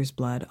Andrew's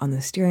blood on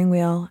the steering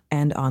wheel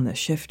and on the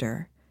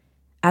shifter.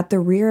 At the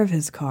rear of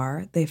his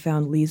car, they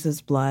found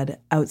Lisa's blood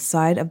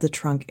outside of the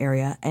trunk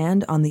area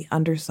and on the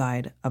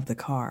underside of the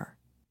car.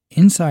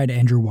 Inside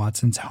Andrew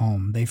Watson's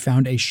home, they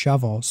found a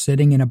shovel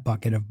sitting in a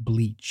bucket of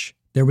bleach.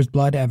 There was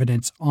blood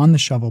evidence on the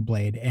shovel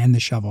blade and the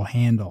shovel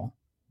handle.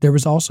 There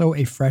was also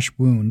a fresh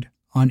wound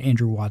on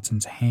Andrew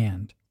Watson's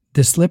hand.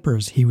 The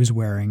slippers he was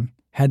wearing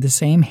had the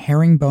same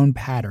herringbone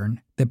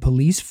pattern that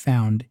police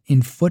found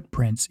in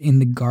footprints in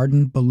the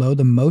garden below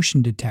the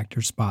motion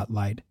detector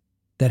spotlight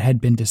that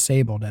had been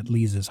disabled at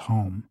Lisa's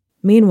home.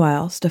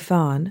 Meanwhile,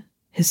 Stefan,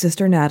 his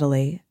sister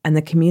Natalie, and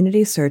the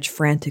community searched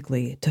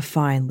frantically to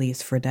find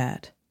Lise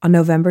Fredette. On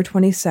November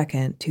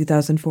 22,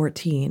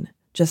 2014,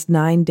 just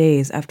 9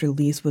 days after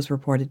Lise was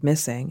reported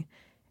missing,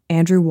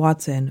 Andrew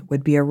Watson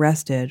would be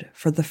arrested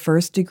for the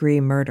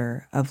first-degree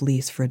murder of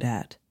Lise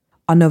Fredette.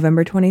 On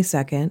November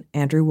 22nd,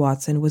 Andrew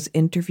Watson was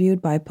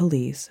interviewed by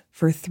police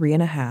for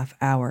 3.5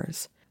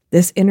 hours.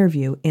 This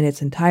interview in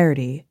its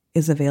entirety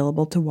is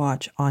available to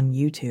watch on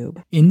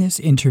YouTube. In this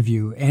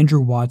interview,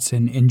 Andrew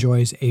Watson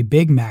enjoys a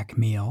Big Mac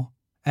meal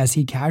as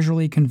he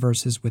casually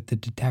converses with the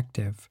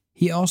detective.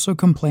 He also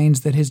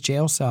complains that his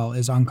jail cell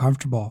is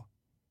uncomfortable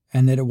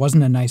and that it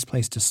wasn't a nice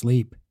place to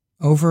sleep.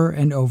 Over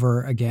and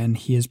over again,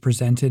 he is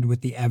presented with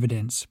the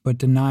evidence but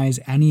denies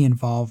any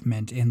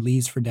involvement in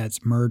Lise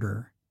Fredette's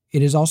murder.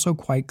 It is also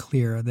quite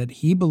clear that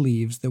he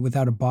believes that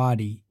without a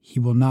body, he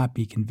will not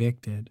be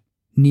convicted.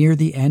 Near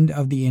the end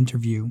of the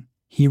interview,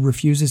 he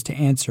refuses to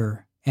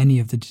answer any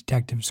of the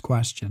detective's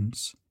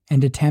questions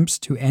and attempts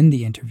to end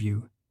the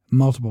interview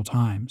multiple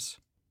times.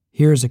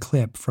 Here is a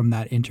clip from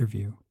that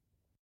interview.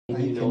 I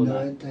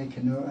cannot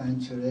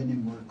answer any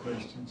more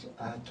questions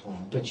at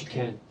all. But you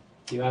can.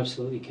 You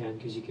absolutely can,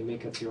 because you can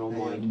make up your own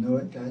mind.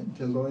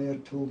 The lawyer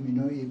told me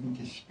not even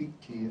to speak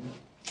to you,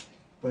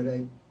 but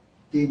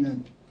being the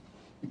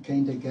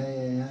kind of guy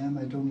I am,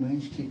 I don't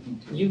mind speaking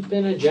to you. You've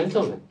been a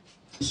gentleman.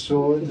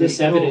 So this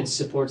evidence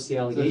supports the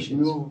allegations.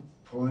 There's no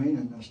point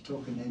in us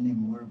talking any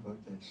more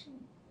about this.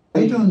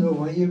 I don't know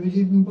why you would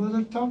even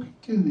bother talking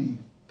to me.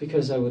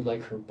 Because I would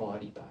like her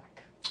body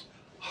back.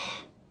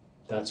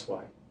 That's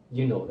why.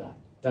 You know that.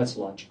 That's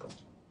logical.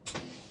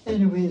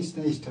 Anyway, it's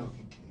nice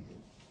talking to you.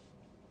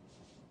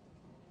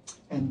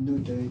 And no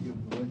doubt you'll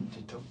want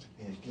to talk to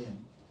me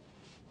again.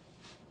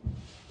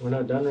 We're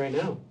not done right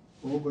now.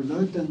 Oh, we're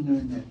not done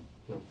right now.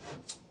 No.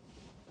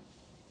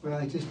 Well,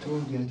 I just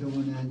told you I don't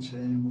want to answer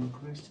any more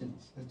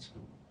questions. That's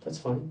all. That's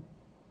fine.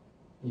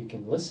 You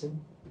can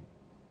listen.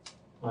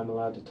 I'm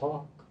allowed to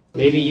talk.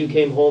 Maybe you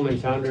came home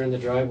and found her in the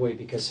driveway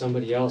because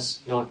somebody else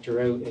knocked her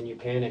out and you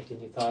panicked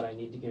and you thought, I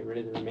need to get rid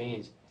of the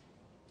remains.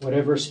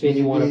 Whatever spin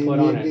you want to put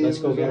on it, let's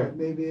go get her.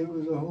 Maybe it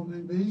was a home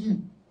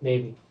invasion.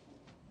 Maybe.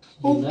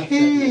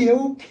 Okay.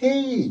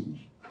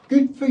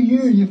 Good for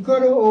you. You've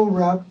got it all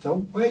wrapped up.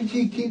 Why do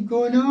you keep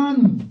going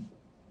on?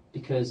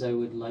 Because I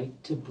would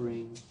like to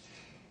bring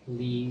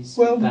Lise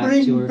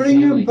back to her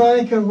bring family. Her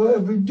back or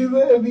whatever. Do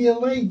whatever you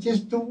like.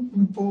 Just don't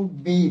involve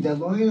me. The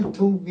lawyer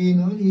told me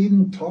not to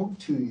even talk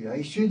to you.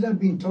 I should have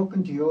been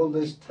talking to you all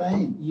this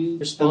time. You're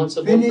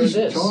responsible I'm for finished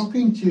this.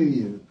 talking to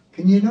you.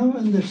 Can you not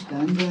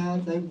understand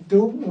that? I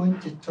don't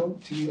want to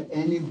talk to you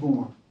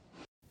anymore.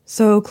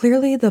 So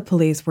clearly the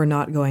police were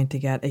not going to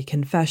get a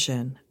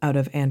confession out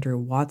of Andrew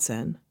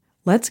Watson.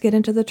 Let's get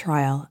into the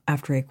trial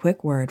after a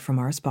quick word from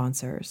our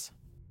sponsors.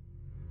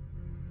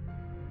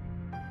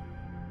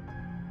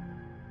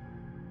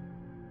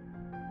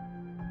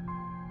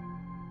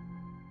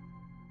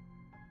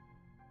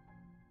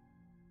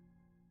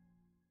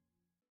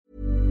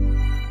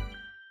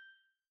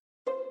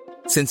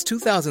 Since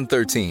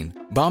 2013,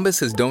 Bombas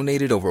has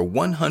donated over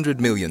 100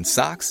 million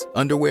socks,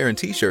 underwear, and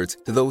T-shirts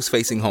to those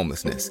facing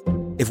homelessness.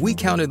 If we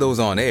counted those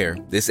on air,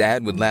 this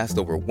ad would last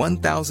over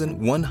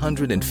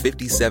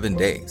 1,157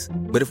 days.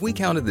 But if we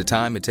counted the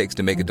time it takes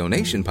to make a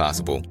donation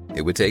possible,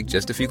 it would take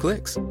just a few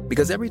clicks.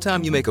 Because every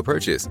time you make a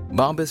purchase,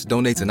 Bombas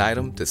donates an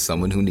item to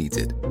someone who needs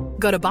it.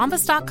 Go to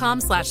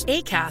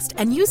bombas.com/ACAST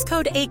and use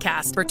code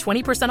ACAST for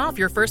 20% off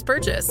your first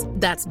purchase.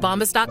 That's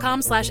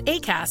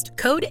bombas.com/ACAST,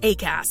 code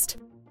ACAST.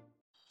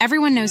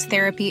 Everyone knows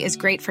therapy is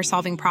great for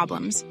solving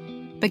problems,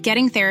 but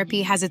getting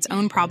therapy has its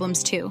own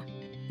problems too,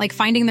 like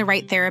finding the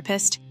right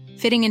therapist,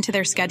 fitting into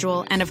their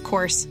schedule, and of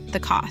course, the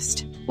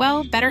cost.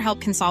 Well,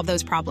 BetterHelp can solve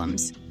those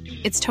problems.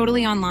 It's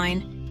totally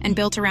online and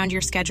built around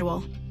your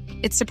schedule.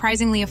 It's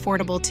surprisingly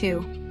affordable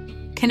too.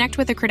 Connect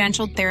with a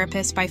credentialed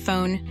therapist by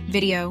phone,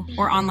 video,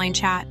 or online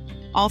chat,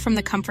 all from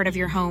the comfort of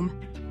your home.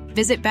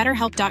 Visit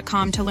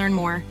BetterHelp.com to learn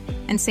more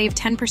and save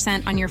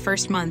 10% on your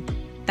first month.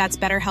 That's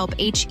BetterHelp,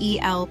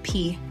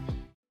 H-E-L-P.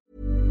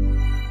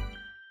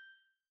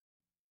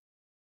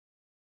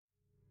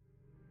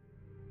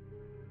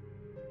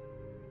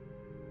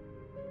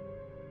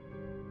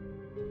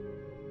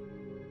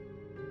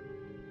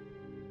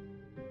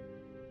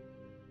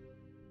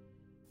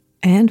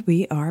 And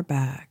we are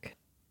back.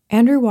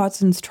 Andrew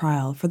Watson's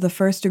trial for the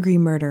first-degree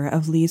murder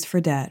of Lise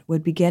Fredette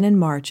would begin in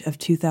March of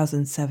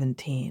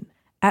 2017.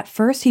 At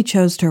first, he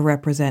chose to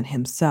represent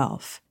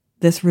himself.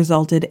 This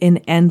resulted in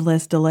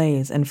endless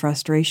delays and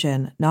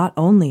frustration not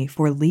only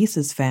for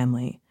Lise's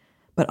family,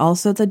 but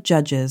also the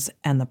judges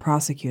and the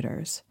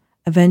prosecutors.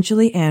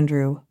 Eventually,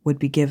 Andrew would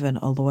be given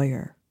a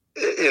lawyer.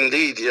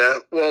 Indeed, yeah.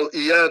 Well,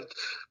 he had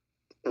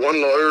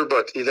one lawyer,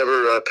 but he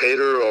never paid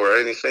her or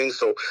anything,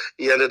 so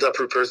he ended up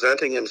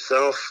representing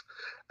himself,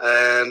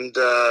 and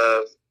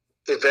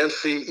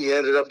eventually he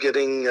ended up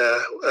getting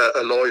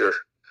a lawyer,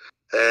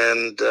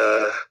 and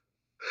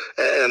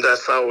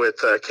that's how it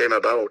came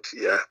about.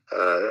 Yeah,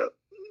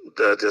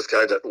 this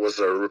guy that was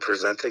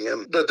representing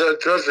him. The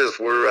judges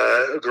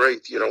were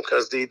great,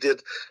 because they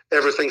did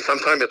everything.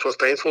 Sometimes it was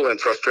painful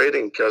and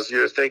frustrating because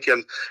you're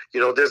thinking,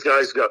 this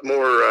guy's got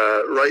more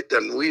right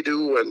than we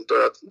do, and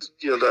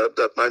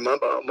that my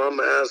mom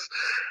has.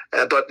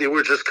 But they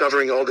were just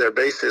covering all their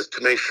bases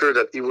to make sure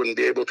that he wouldn't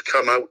be able to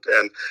come out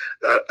and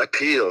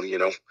appeal,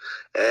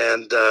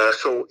 And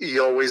so he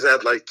always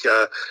had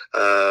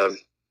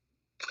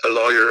a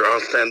lawyer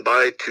on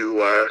standby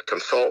to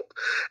consult,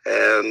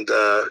 and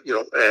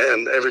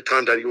and every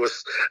time that he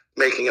was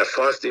making a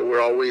fuss, they were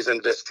always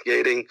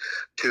investigating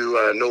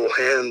to no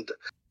hand.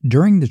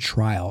 During the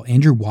trial,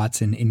 Andrew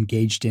Watson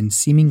engaged in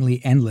seemingly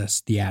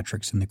endless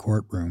theatrics in the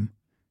courtroom.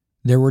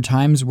 There were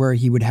times where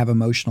he would have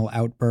emotional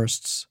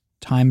outbursts,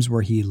 times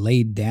where he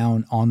laid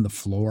down on the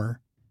floor.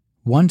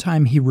 One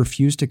time he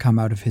refused to come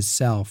out of his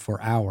cell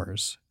for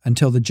hours,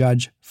 until the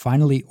judge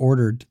finally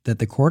ordered that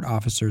the court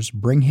officers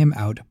bring him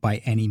out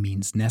by any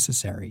means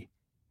necessary.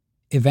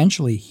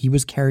 Eventually, he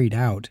was carried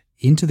out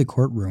into the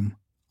courtroom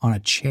on a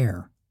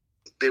chair.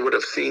 They would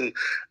have seen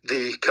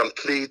the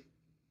complete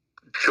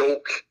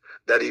joke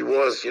that he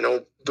was,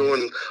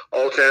 doing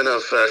all kind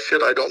of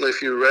shit. I don't know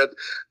if you read,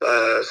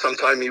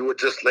 sometime he would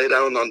just lay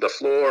down on the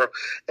floor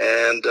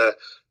and,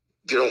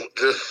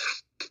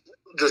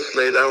 just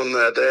lay down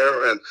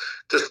there and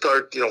just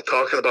start,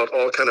 talking about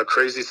all kind of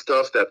crazy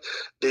stuff, that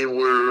they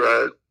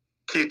were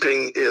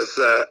keeping his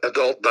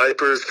adult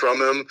diapers from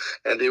him,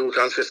 and they were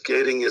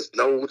confiscating his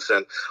notes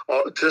and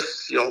all,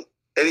 just,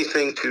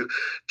 anything to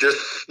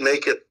just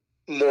make it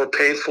more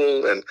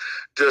painful and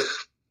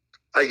just,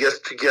 I guess,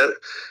 to get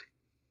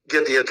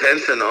the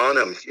attention on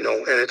him,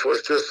 and it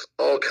was just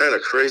all kind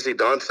of crazy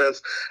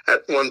nonsense.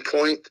 At one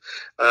point,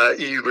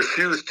 he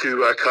refused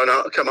to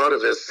come out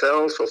of his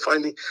cell, so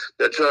finally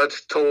the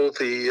judge told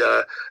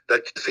the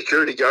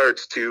security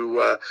guards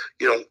to,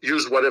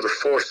 use whatever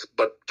force,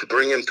 but to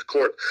bring him to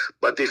court.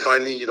 But they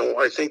finally,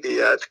 I think they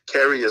had to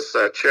carry his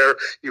chair.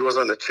 He was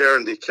on a chair,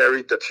 and they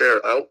carried the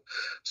chair out.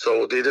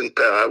 So they didn't,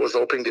 I was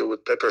hoping they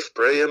would pepper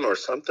spray him or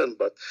something,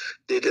 but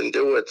they didn't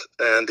do it.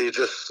 And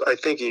I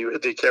think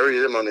they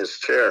carried him on his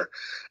chair,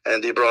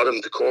 and they brought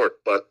him to court.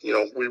 But,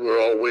 we were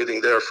all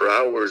waiting there for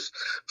hours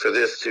for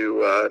this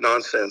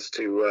nonsense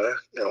to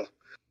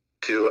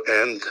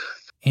end.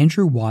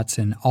 Andrew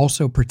Watson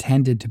also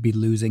pretended to be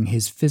losing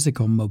his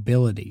physical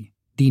mobility.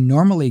 The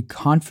normally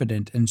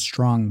confident and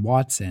strong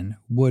Watson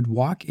would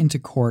walk into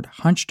court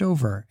hunched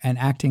over and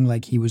acting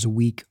like he was a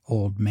weak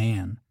old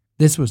man.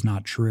 This was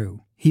not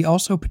true. He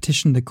also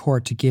petitioned the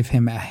court to give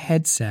him a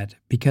headset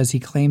because he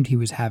claimed he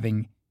was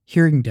having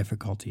hearing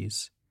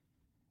difficulties.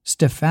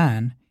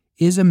 Stefan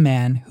is a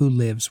man who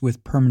lives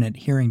with permanent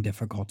hearing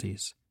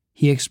difficulties.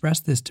 He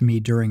expressed this to me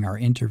during our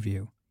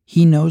interview.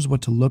 He knows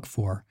what to look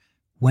for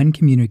when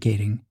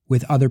communicating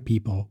with other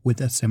people with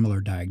a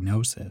similar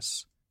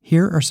diagnosis.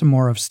 Here are some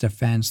more of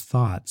Stefan's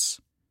thoughts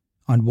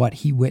on what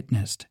he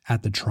witnessed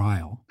at the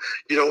trial.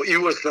 He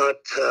was not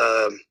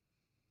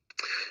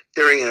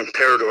hearing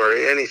impaired or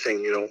anything,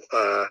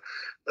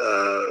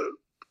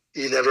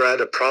 he never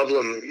had a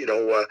problem,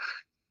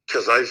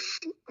 because I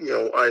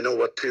know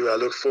what to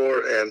look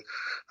for. And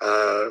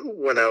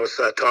when I was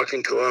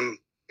talking to him,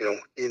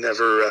 he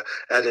never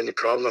had any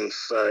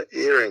problems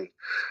hearing.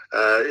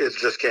 It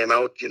just came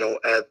out,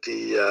 at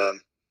the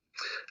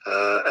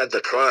at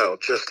the trial,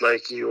 just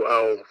like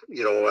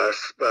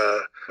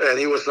and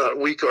he was not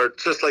weak, or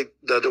just like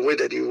the way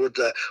that he would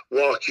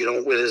walk,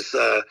 with his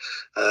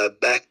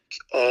back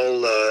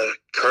all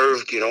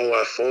curved,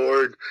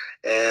 forward,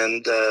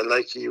 and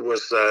like he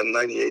was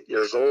 98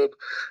 years old.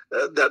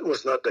 That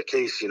was not the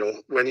case.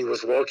 When he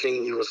was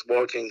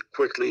walking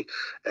quickly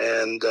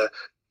and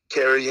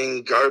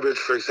carrying garbage,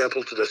 for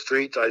example, to the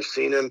street. I've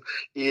seen him.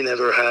 He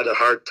never had a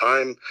hard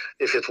time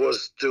if it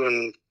was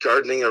doing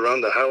gardening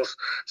around the house.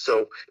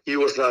 So he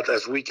was not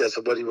as weak as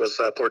what he was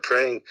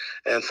portraying.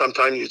 And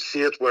sometimes you'd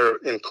see it where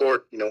in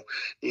court,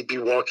 he'd be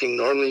walking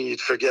normally.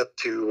 You'd forget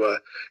to,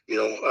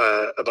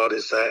 about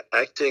his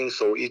acting.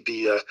 So he'd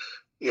be,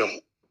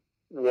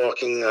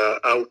 walking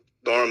out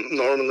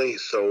normally.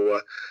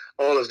 So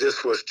all of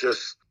this was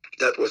just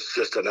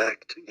an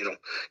act,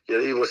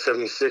 he was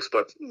 76,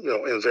 but,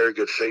 in very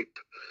good shape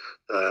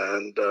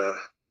and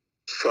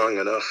strong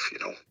enough,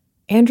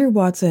 Andrew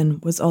Watson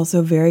was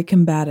also very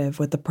combative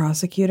with the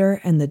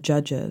prosecutor and the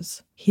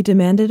judges. He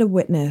demanded a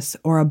witness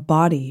or a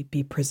body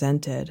be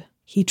presented.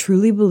 He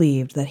truly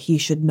believed that he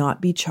should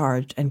not be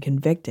charged and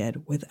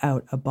convicted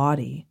without a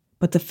body,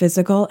 but the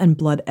physical and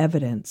blood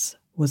evidence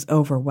was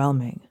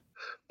overwhelming.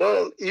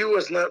 Well, he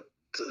was not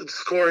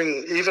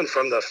scoring even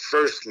from the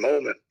first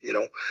moment, he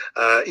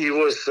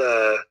was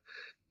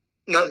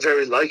not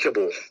very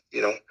likable,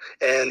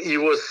 and he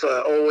was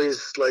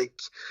always like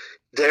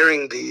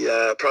daring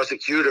the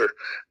prosecutor,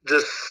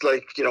 just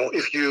like,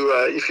 if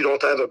you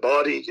don't have a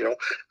body,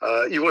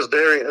 he was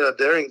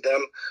daring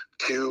them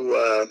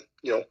to,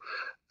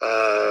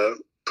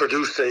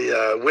 produce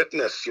a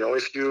witness.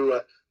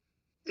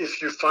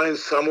 If you find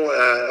someone,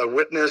 a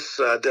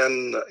witness,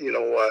 then,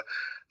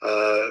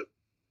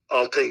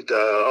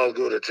 I'll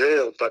go to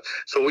jail. But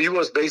so he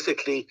was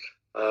basically,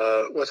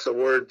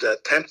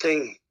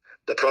 tempting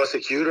the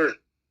prosecutor,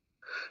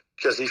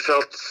 because he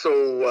felt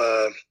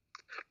so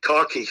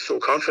cocky, so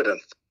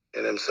confident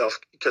in himself,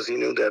 because he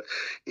knew that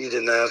he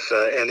didn't have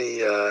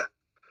any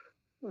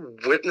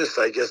witness,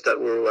 I guess, that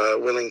were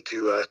willing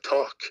to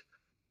talk.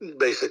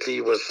 Basically,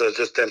 he was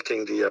just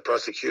tempting the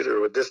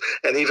prosecutor with this.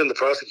 And even the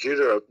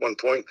prosecutor at one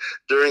point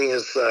during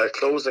his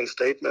closing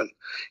statement,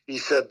 he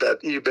said that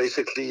he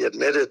basically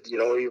admitted, he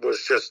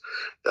was just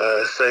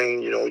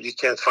saying, you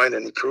can't find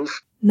any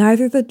proof.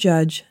 Neither the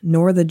judge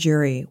nor the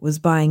jury was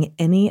buying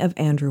any of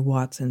Andrew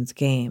Watson's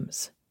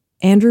games.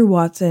 Andrew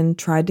Watson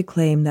tried to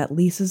claim that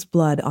Lisa's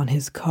blood on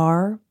his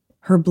car,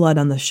 her blood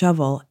on the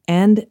shovel,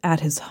 and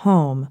at his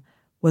home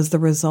was the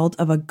result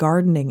of a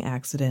gardening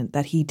accident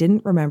that he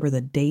didn't remember the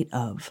date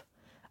of.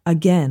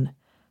 Again,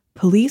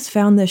 police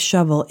found this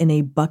shovel in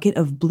a bucket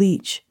of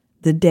bleach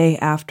the day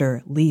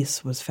after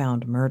Lise was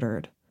found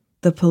murdered.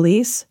 The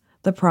police,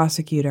 the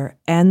prosecutor,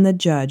 and the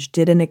judge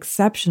did an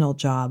exceptional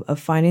job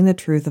of finding the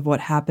truth of what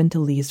happened to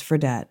Lise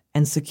Fredette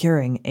and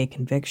securing a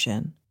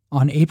conviction.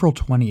 On April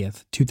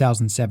 20th,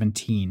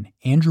 2017,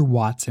 Andrew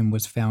Watson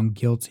was found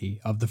guilty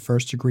of the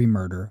first-degree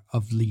murder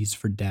of Lise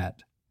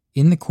Fredette.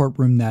 In the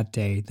courtroom that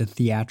day, the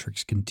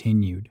theatrics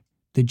continued.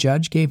 The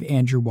judge gave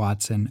Andrew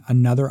Watson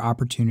another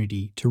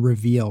opportunity to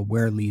reveal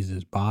where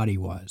Lisa's body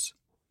was.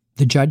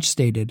 The judge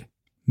stated,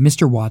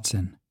 "Mr.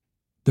 Watson,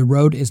 the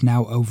road is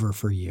now over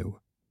for you.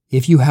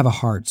 If you have a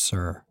heart,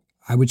 sir,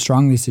 I would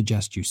strongly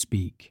suggest you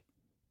speak,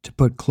 to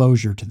put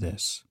closure to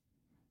this,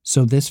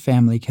 so this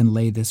family can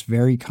lay this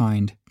very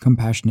kind,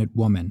 compassionate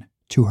woman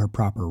to her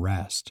proper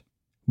rest."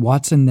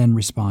 Watson then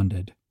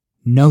responded,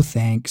 "No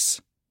thanks."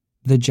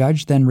 The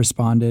judge then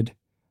responded,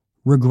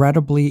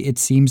 "Regrettably, it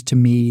seems to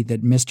me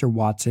that Mr.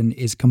 Watson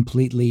is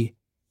completely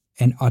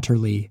and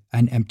utterly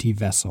an empty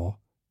vessel,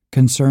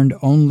 concerned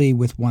only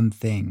with one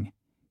thing,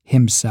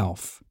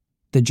 himself."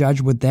 The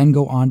judge would then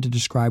go on to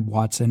describe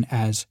Watson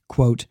as,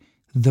 quote,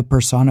 "the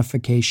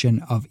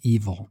personification of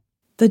evil."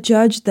 The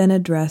judge then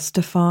addressed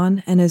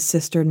Stefan and his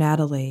sister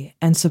Natalie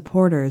and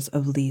supporters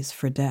of Lise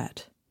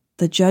Fredette.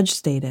 The judge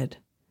stated,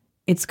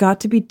 "It's got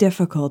to be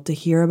difficult to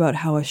hear about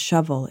how a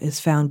shovel is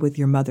found with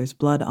your mother's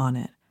blood on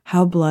it,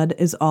 how blood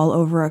is all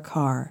over a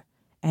car,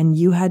 and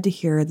you had to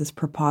hear this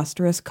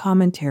preposterous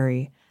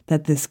commentary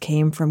that this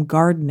came from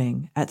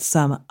gardening at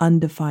some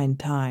undefined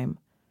time.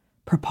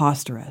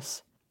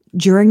 Preposterous."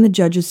 During the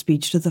judge's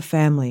speech to the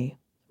family,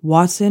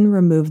 Watson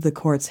removed the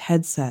court's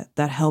headset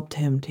that helped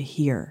him to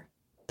hear.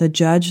 The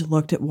judge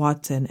looked at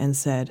Watson and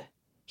said,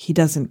 "He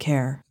doesn't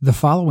care." The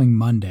following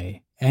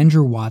Monday,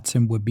 Andrew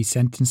Watson would be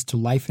sentenced to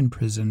life in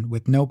prison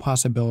with no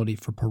possibility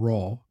for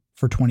parole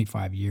for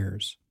 25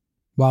 years.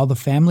 While the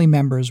family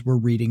members were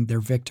reading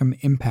their victim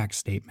impact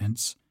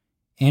statements,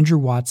 Andrew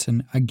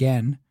Watson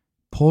again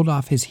pulled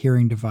off his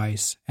hearing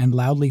device and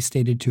loudly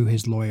stated to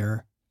his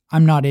lawyer,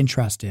 "I'm not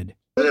interested."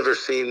 I've never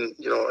seen,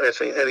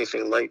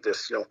 anything like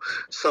this.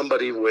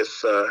 Somebody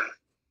with,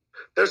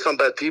 there's some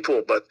bad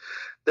people, but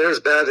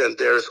there's bad and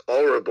there's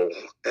horrible.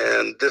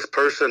 And this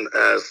person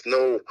has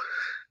no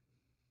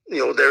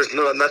there's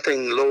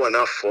nothing low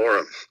enough for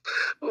him.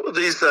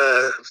 These,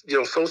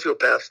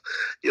 sociopaths,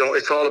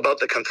 it's all about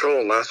the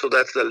control. So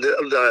that's the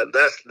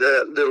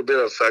little bit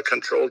of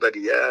control that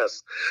he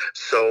has.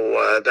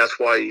 So that's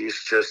why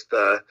he's just,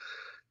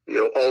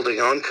 holding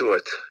on to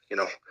it,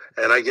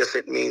 And I guess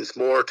it means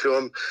more to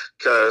him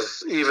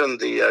because even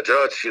the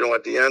judge,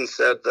 at the end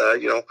said,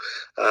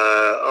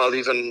 I'll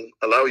even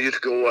allow you to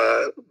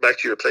go back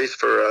to your place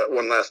for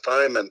one last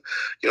time. And,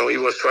 he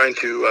was trying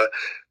to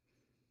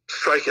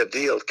strike a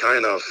deal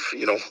kind of,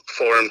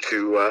 for him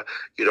to,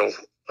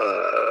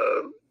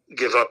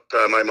 give up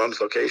my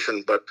mom's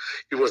location, but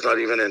he was not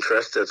even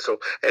interested. So,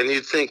 and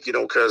you'd think,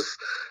 because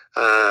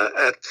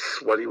at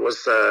what he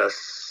was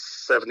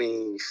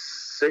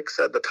 76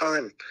 at the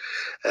time,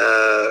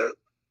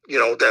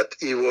 that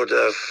he would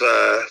have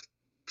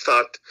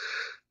thought,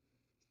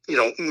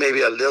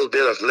 maybe a little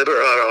bit of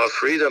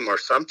freedom or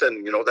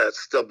something, that's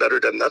still better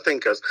than nothing,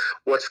 because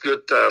what's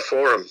good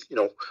for him,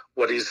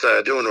 what he's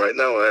doing right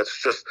now, it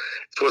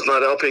was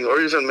not helping, or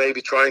even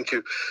maybe trying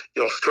to,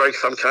 strike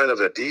some kind of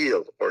a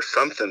deal or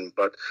something,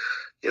 but,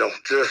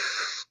 just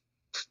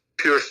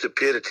pure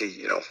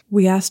stupidity,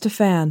 We asked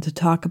Stefan to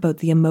talk about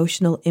the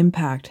emotional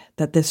impact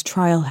that this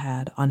trial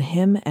had on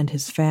him and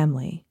his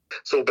family.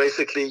 So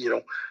basically,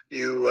 you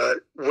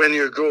when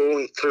you're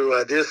going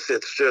through this,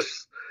 it's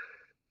just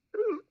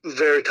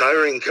very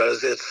tiring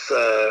because it's,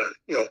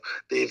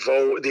 they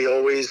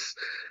always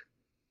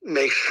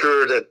make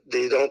sure that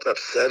they don't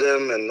upset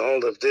him and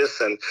all of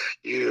this, and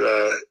you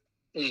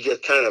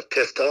get kind of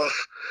pissed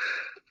off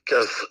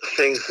because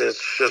things it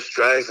just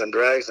drags and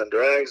drags and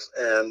drags,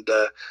 and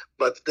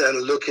but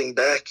then looking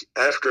back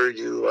after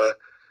you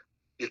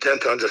tend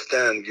to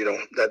understand,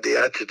 that they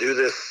had to do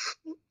this,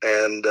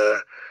 and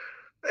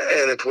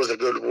it was a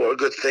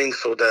good thing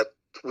so that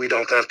we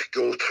don't have to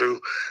go through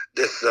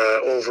this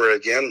over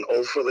again,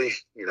 hopefully,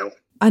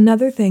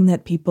 Another thing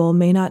that people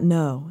may not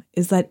know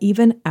is that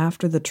even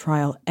after the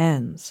trial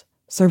ends,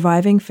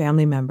 surviving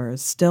family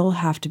members still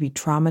have to be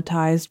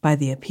traumatized by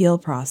the appeal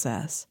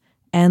process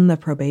and the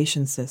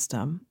probation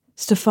system.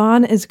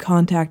 Stefan is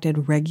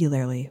contacted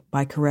regularly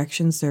by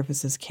Corrections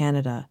Services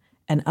Canada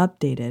and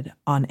updated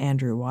on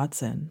Andrew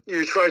Watson.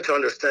 You try to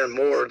understand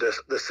more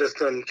the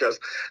system,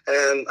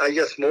 and I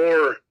guess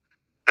more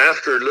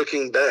after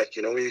looking back,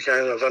 you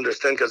kind of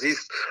understand, because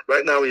he's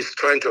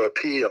trying to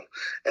appeal,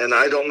 and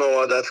I don't know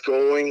how that's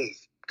going,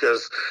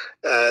 because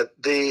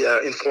they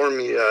inform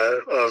me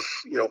of,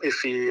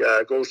 if he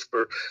goes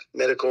for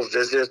medical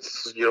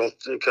visits,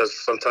 because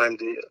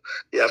sometimes you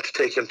have to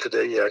take him to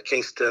the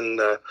Kingston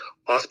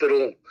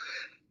hospital,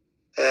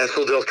 and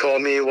so they'll call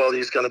me while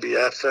he's going to be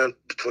absent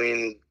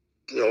between,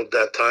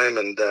 that time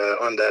and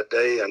on that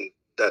day and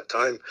that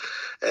time,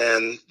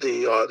 and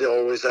they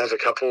always have a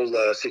couple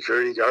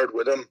security guard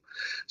with them.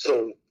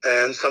 So,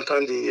 and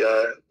sometimes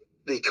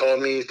they call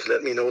me to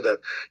let me know that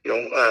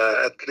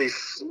at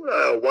least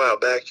a while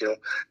back,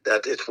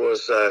 that it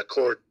was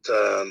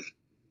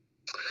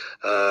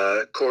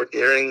court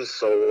hearings.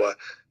 So,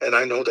 and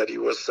I know that he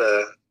was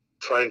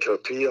trying to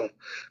appeal.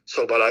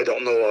 So, but I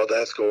don't know how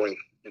that's going.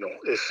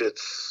 If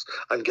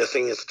I'm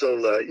guessing it's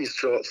still he's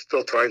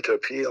still trying to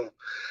appeal.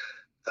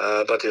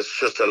 But it's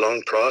just a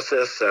long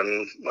process,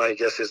 and my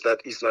guess is that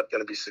he's not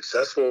going to be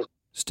successful.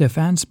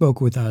 Stefan spoke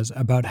with us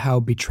about how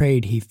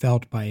betrayed he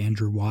felt by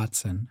Andrew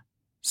Watson.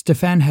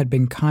 Stefan had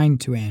been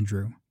kind to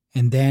Andrew,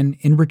 and then,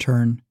 in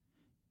return,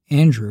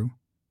 Andrew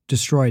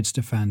destroyed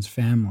Stefan's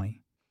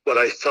family. What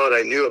I thought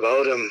I knew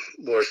about him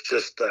was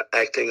just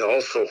acting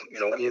also.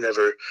 He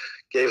never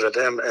gave a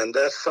damn, and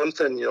that's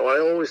something, I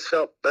always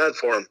felt bad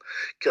for him,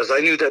 because I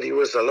knew that he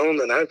was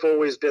alone, and I've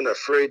always been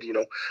afraid,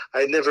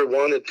 I never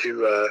wanted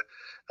to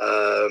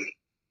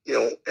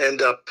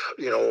end up,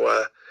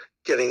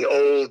 getting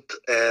old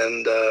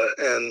and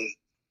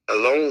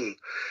alone,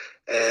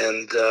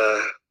 and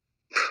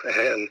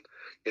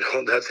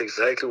that's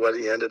exactly what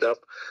he ended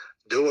up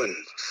doing.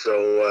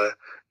 So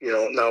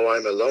now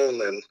I'm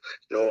alone, and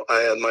I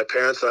had my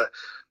parents.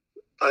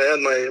 I had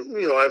my,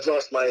 I've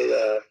lost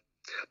my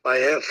my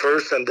aunt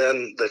first, and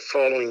then the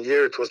following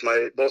year it was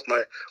my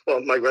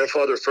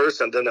grandfather first,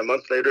 and then a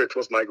month later it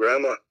was my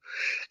grandma,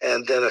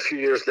 and then a few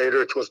years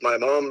later it was my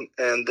mom,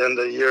 and then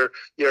the year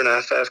and a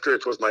half after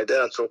it was my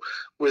dad. So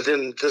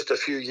within just a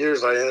few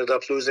years I ended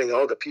up losing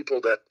all the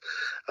people that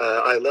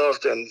I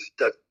loved and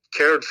that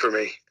cared for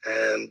me,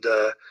 and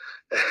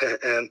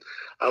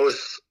I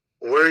was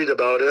worried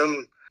about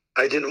him.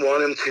 I didn't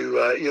want him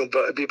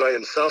to be by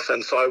himself,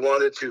 and so I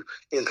wanted to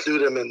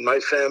include him in my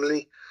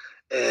family.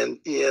 And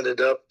he ended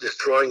up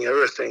destroying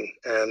everything.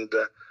 And,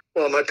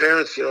 my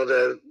parents, we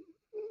were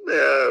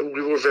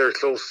very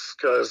close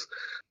because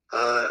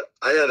I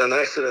had an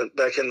accident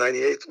back in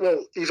 98.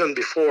 Well, even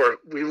before,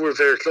 we were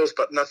very close,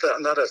 but not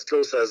as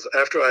close as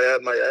after I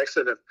had my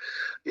accident.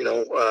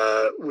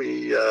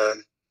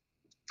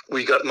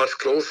 We got much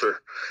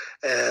closer.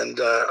 And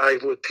I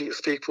would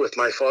speak with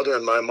my father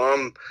and my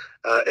mom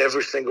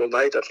every single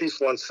night, at least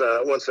once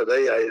a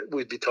day.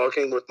 We'd be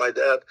talking with my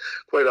dad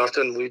quite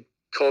often. We'd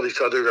call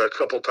each other a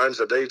couple times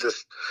a day,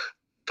 just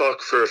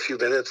talk for a few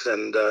minutes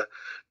and,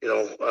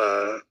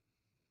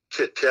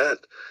 chit-chat.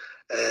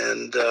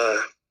 And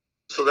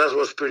so that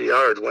was pretty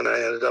hard when I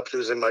ended up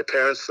losing my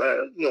parents,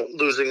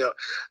 losing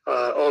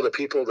all the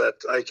people that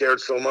I cared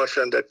so much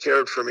and that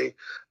cared for me,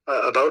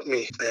 about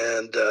me.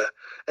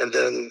 And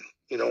then,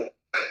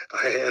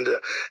 I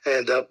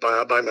end up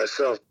by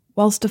myself.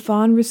 While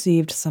Stefan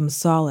received some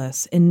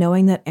solace in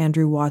knowing that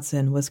Andrew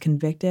Watson was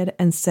convicted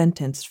and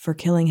sentenced for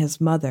killing his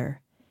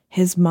mother,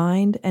 his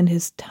mind and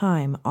his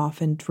time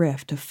often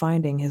drift to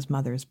finding his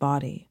mother's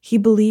body. He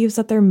believes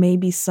that there may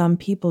be some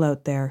people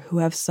out there who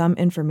have some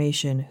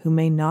information who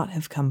may not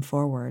have come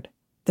forward.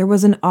 There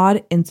was an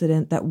odd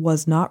incident that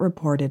was not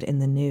reported in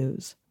the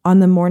news. On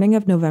the morning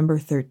of November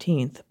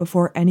 13th,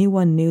 before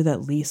anyone knew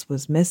that Lise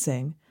was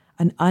missing,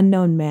 an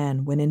unknown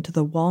man went into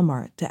the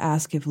Walmart to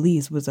ask if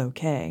Lise was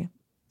okay.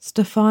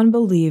 Stefan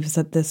believes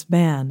that this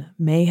man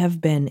may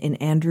have been in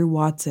Andrew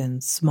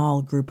Watson's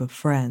small group of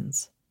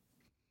friends.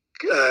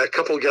 A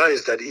couple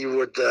guys that he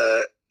would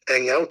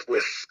hang out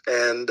with,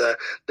 and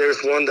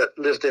there's one that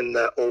lived in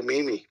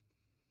Omimi.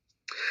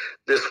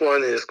 This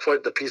one is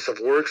quite the piece of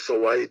work,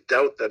 so I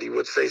doubt that he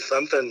would say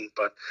something.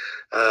 But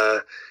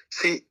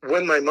see,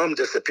 when my mom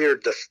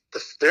disappeared, the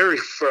very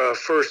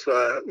first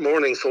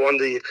morning, so on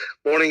the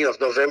morning of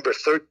November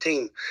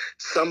 13th,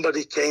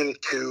 somebody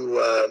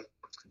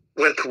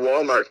went to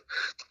Walmart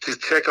to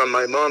check on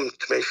my mom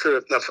to make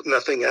sure that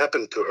nothing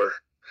happened to her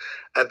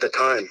at the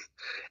time.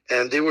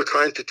 And they were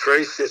trying to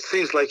trace, it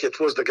seems like it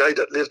was the guy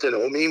that lived in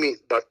Omimi,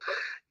 but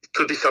it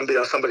could be somebody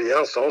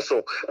else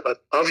also.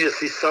 But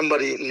obviously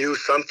somebody knew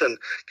something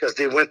because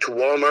they went to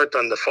Walmart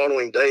on the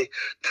following day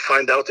to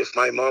find out if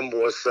my mom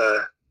was,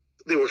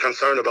 they were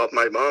concerned about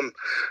my mom.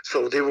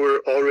 So they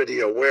were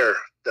already aware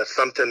that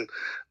something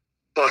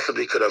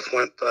possibly could have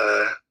went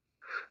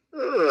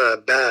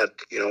bad,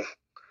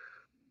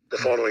 the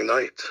following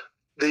night.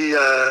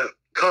 The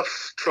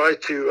cops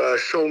tried to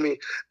show me,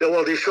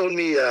 they showed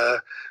me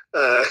a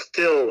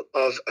still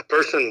of a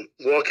person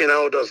walking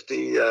out of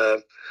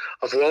the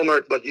of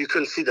Walmart, but you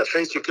couldn't see the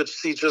face. You could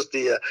see just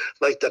the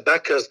the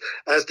back, because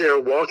as they were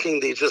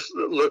walking, they just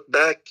looked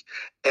back,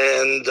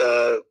 and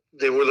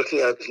they were looking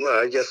at,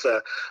 I guess,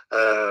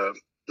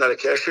 not a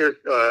cashier,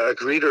 a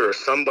greeter or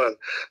someone.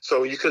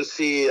 So you can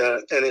see,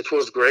 and it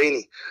was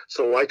grainy.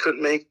 So I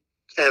couldn't make,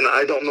 and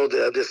I don't know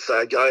this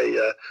guy.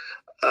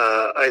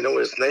 I know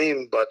his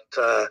name, but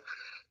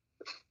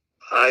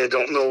I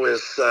don't know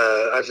his.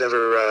 I've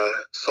never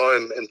saw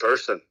him in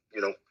person,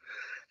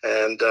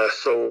 and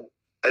so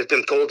I've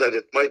been told that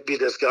it might be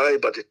this guy,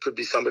 but it could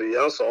be somebody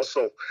else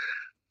also.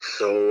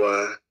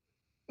 So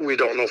we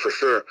don't know for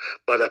sure.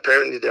 But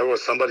apparently there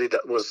was somebody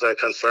that was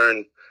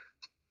concerned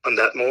on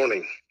that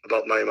morning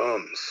about my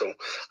mom. So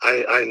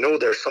I know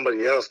there's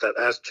somebody else that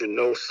has to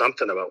know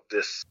something about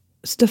this.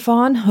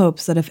 Stefan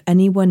hopes that if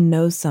anyone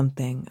knows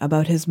something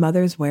about his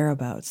mother's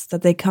whereabouts,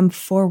 that they come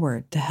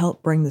forward to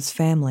help bring this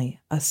family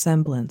a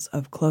semblance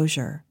of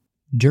closure.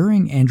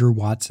 During Andrew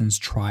Watson's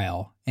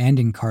trial and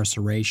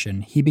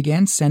incarceration, he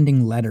began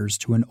sending letters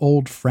to an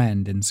old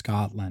friend in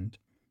Scotland.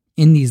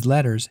 In these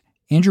letters,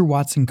 Andrew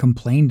Watson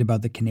complained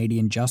about the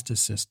Canadian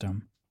justice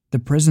system, the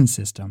prison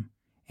system,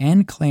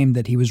 and claimed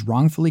that he was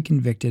wrongfully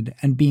convicted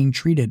and being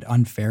treated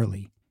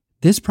unfairly.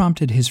 This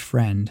prompted his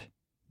friend,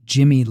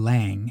 Jimmy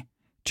Lang,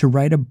 to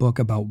write a book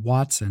about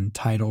Watson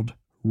titled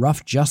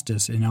Rough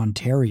Justice in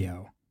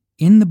Ontario.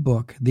 In the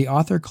book, the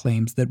author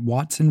claims that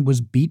Watson was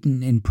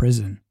beaten in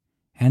prison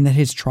and that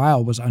his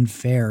trial was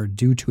unfair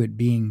due to it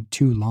being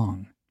too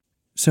long.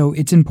 So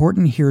it's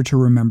important here to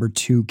remember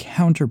two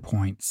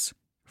counterpoints.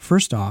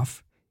 First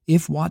off,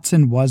 if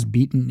Watson was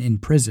beaten in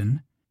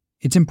prison,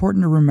 it's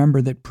important to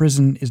remember that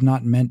prison is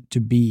not meant to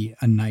be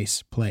a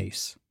nice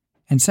place.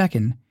 And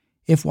second,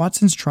 if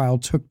Watson's trial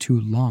took too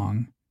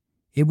long,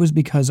 it was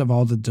because of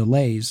all the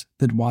delays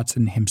that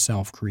Watson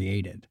himself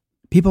created.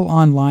 People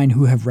online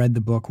who have read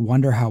the book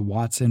wonder how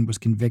Watson was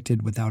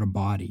convicted without a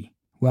body.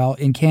 Well,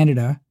 in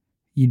Canada,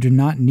 you do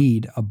not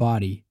need a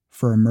body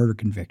for a murder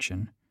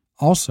conviction.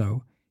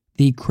 Also,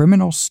 the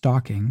criminal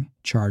stalking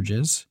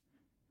charges,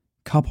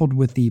 coupled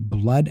with the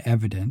blood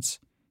evidence,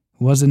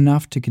 was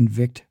enough to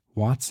convict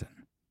Watson.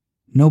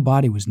 No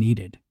body was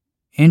needed.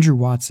 Andrew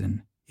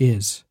Watson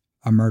is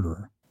a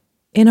murderer.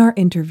 In our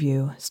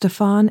interview,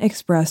 Stefan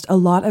expressed a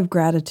lot of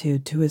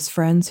gratitude to his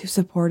friends who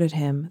supported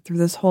him through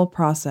this whole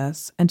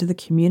process and to the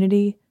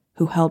community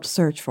who helped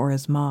search for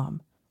his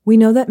mom. We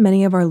know that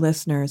many of our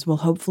listeners will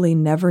hopefully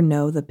never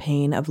know the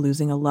pain of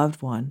losing a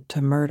loved one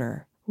to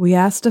murder. We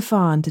asked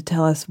Stefan to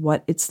tell us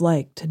what it's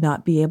like to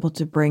not be able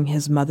to bring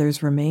his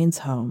mother's remains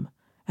home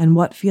and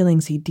what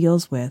feelings he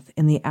deals with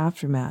in the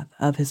aftermath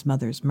of his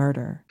mother's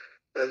murder.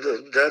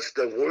 That's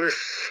the worst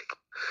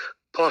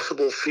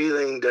possible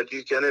feeling that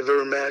you can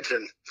ever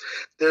imagine.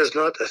 There's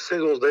not a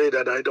single day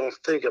that I don't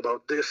think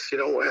about this,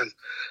 and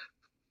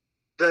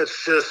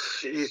that's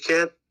just, you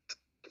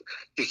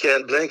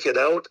can't blank it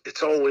out.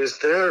 It's always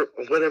there.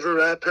 Whatever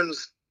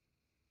happens,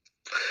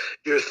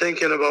 you're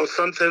thinking about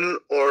something,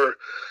 or,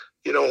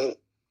 and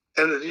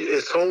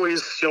it's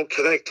always,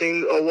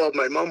 connecting, oh, well,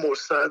 my mom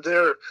was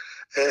there,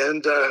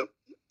 and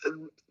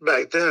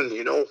back then,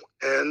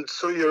 and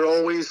so you're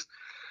always,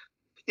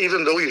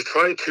 even though you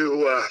try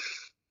to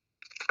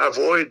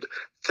avoid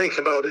thinking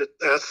about it,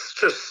 that's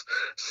just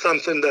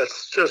something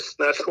that's just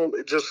natural.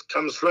 It just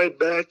comes right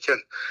back,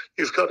 and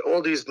you've got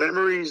all these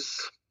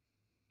memories.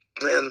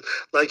 And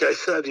like I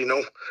said,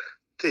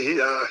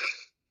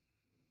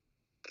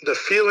 the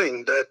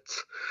feeling that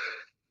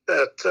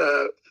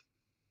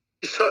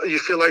you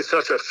feel like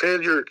such a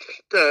failure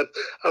that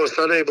I was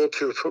not able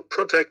to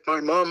protect my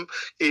mom,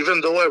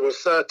 even though I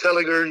was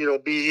telling her,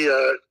 be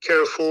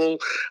careful,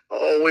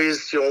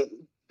 always,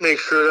 make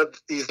sure that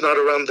he's not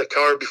around the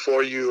car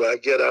before you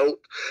get out.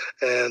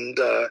 And,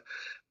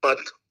 but,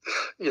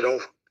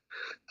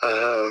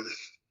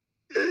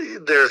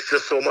 there's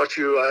just so much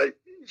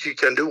you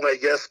can do, I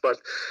guess,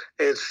 but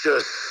it's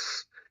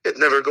just, it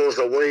never goes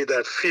away,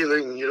 that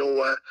feeling,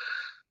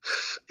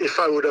 if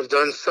I would have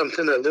done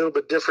something a little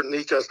bit differently,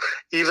 because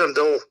even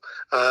though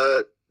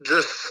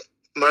just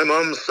my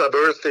mom's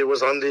birthday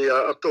was on the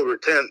October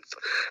 10th,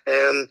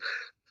 and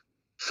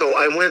so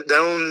I went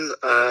down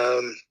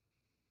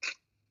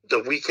the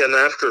weekend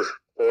after,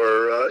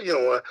 or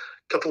a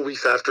couple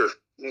weeks after.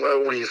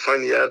 We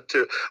finally had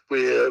to.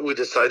 We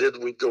decided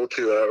we'd go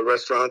to a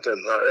restaurant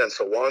and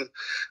so on.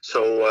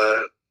 So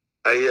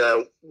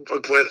I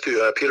went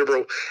to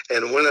Peterborough,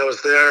 and when I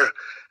was there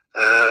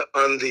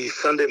on the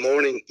Sunday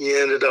morning, he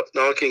ended up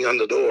knocking on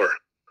the door.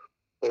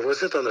 Or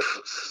was it on the?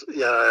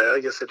 Yeah, I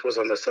guess it was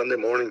on the Sunday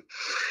morning,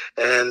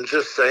 and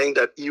just saying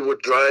that he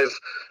would drive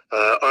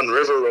on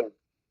River Road,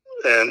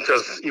 and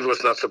because he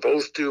was not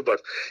supposed to,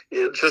 but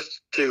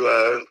just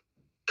to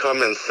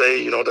come and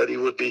say, that he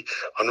would be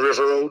on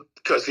River Road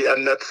because he had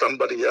met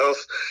somebody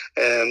else,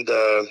 and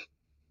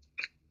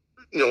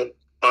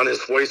on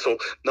his way, so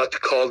not to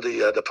call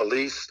the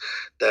police,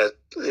 that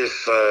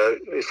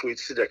if we'd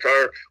see the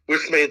car,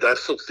 which made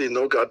absolutely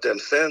no goddamn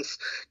sense,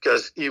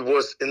 because he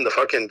was in the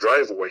fucking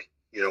driveway,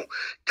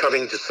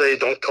 coming to say,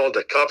 don't call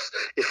the cops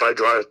if I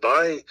drive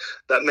by.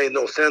 That made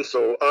no sense.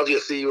 So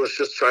obviously he was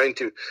just trying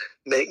to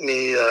make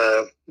me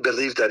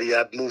believe that he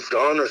had moved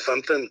on or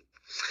something.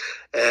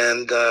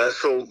 And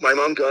so my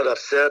mom got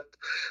upset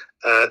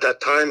at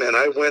that time, and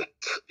I went,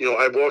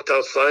 I walked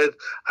outside,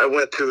 I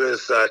went to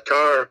his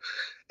car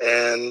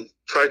and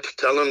tried to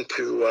tell him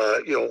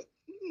to,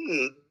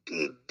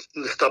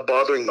 stop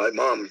bothering my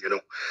mom,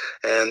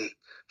 and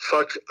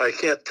fuck, I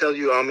can't tell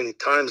you how many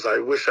times I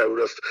wish I would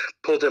have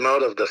pulled him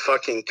out of the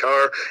fucking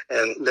car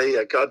and lay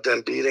a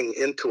goddamn beating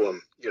into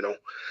him,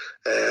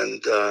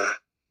 and,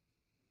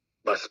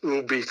 but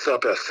who beats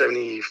up a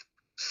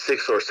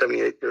 76 or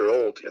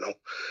 78-year-old,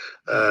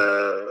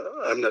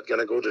 I'm not going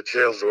to go to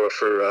jail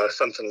for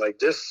something like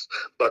this,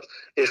 but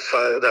if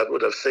that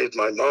would have saved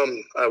my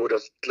mom, I would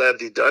have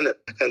gladly done it.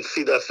 And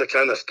see, that's the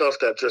kind of stuff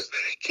that just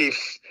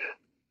keeps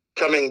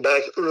coming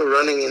back,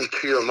 running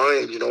into your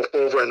mind,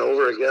 over and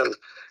over again,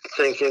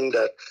 thinking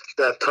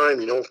that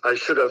time, I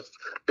should have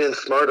been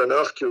smart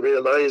enough to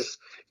realize,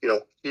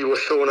 he was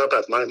showing up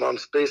at my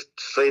mom's place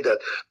to say that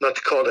not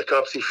to call the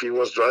cops if he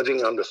was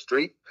driving on the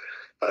street,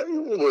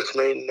 which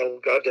made no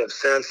goddamn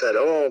sense at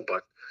all.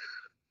 But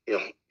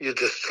you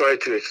just try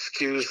to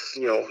excuse,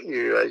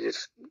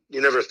 you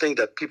never think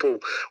that people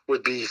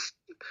would be,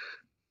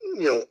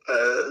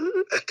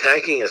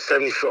 attacking a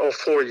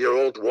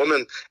 74-year-old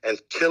woman and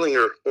killing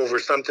her over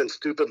something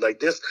stupid like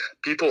this.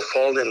 People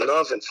fall in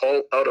love and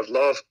fall out of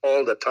love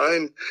all the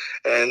time,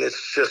 and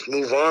it's just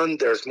move on.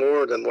 There's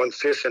more than one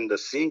fish in the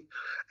sea,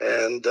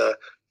 and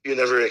you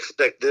never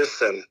expect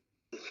this,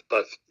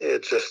 but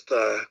it just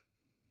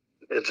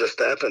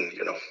happened,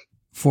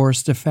 For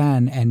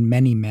Stefan and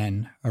many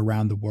men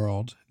around the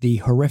world, the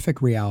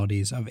horrific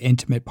realities of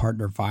intimate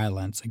partner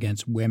violence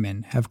against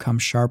women have come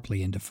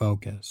sharply into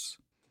focus.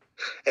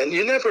 And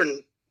you never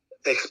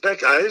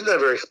expect, I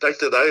never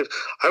expected, I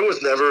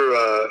was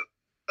never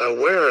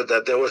aware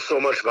that there was so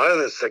much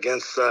violence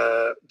against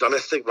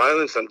domestic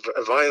violence and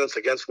violence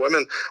against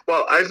women.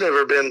 Well, I've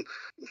never been,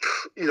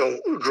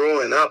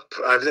 growing up,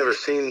 I've never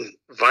seen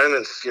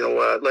violence,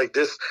 like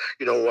this,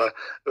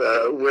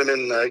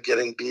 women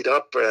getting beat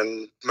up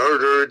and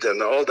murdered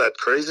and all that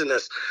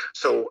craziness.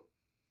 So,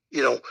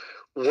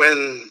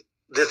 when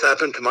this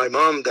happened to my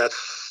mom,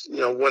 that's,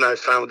 when I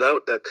found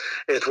out that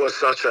it was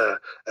such a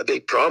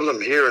big problem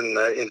here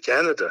in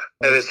Canada.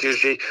 And it's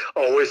usually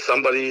always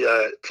somebody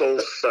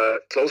close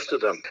to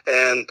them.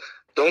 And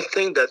don't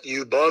think that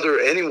you bother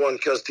anyone,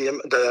 because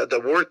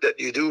the work that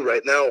you do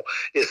right now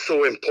is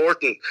so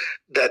important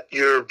that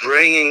you're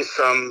bringing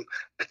some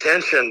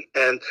attention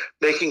and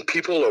making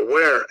people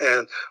aware.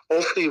 And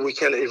hopefully we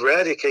can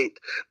eradicate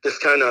this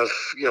kind of,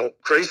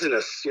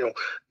 craziness,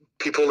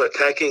 people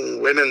attacking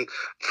women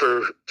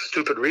for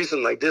stupid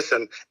reason like this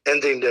and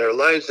ending their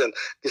lives and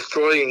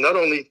destroying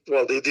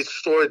they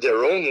destroyed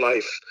their own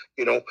life,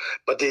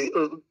 but they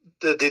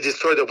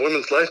destroyed the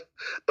woman's life,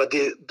 but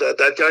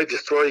that guy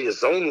destroyed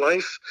his own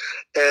life,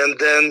 and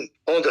then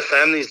all the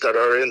families that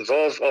are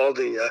involved, all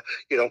the,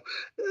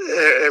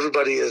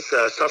 everybody is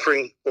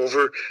suffering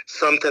over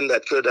something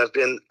that could have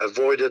been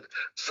avoided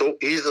so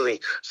easily.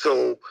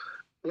 So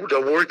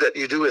the work that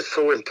you do is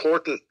so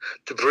important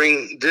to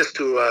bring this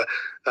to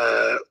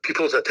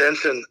people's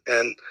attention,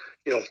 and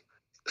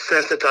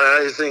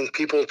sensitizing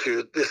people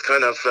to this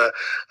kind of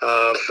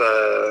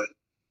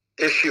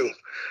issue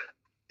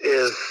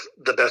is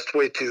the best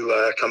way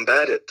to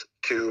combat it.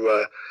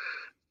 To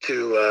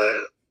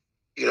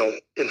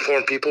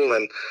inform people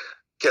and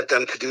get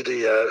them to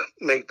do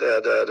make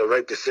the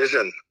right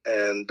decision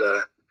and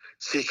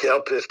seek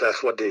help if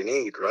that's what they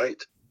need,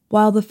 right?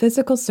 While the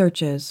physical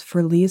searches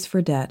for Lise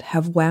Fredette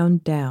have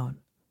wound down,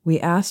 we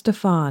asked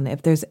Stefan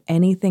if there's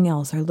anything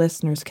else our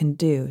listeners can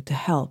do to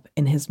help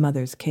in his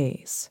mother's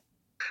case.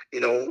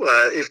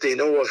 If they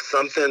know of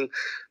something,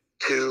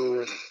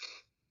 to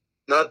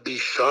not be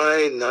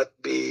shy, not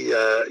be,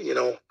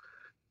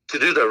 to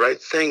do the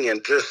right thing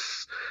and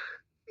just,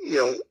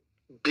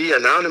 be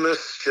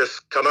anonymous,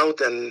 just come out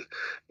and,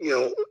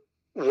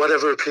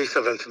 whatever piece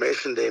of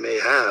information they may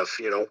have,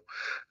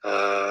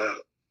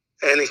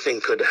 anything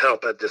could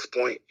help at this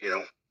point,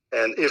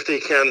 and if they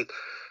can,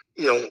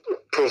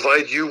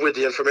 provide you with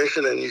the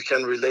information and you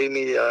can relay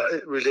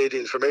the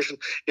information,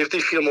 if they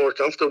feel more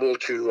comfortable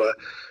to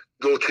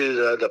go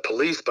to the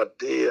police, but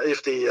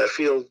if they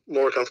feel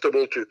more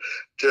comfortable to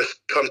just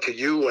come to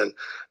you, and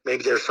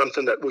maybe there's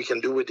something that we can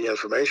do with the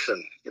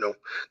information,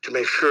 to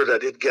make sure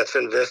that it gets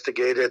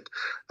investigated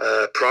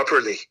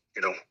properly,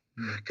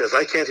 because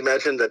I can't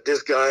imagine that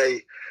this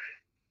guy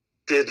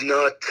did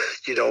not,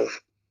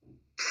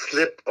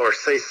 slip or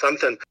say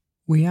something.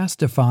 We asked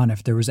Stefan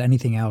if there was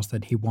anything else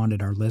that he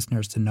wanted our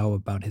listeners to know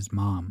about his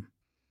mom.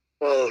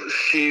 Well,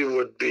 she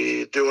would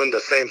be doing the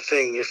same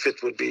thing. If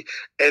it would be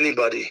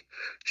anybody,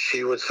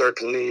 she would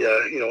certainly,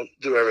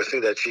 do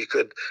everything that she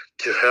could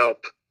to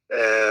help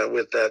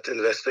with that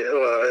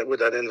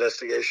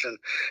investigation,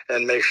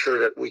 and make sure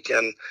that we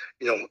can,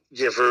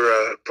 give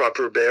her a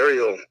proper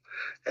burial,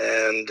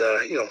 and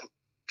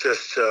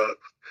just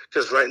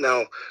because right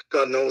now,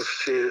 God knows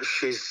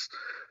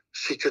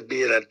she could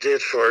be in a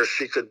ditch or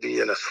she could be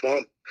in a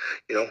swamp.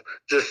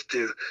 Just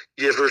to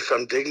give her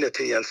some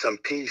dignity and some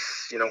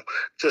peace,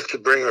 just to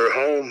bring her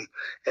home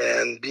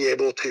and be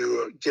able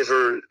to give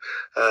her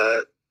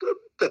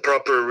the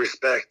proper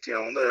respect,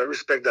 the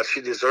respect that she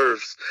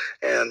deserves.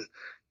 And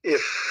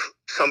if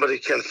somebody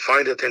can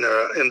find it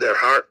in their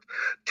heart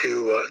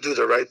to do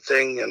the right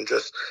thing and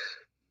just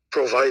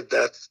provide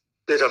that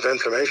bit of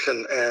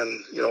information,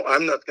 and,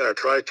 I'm not going to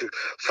try to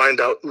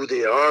find out who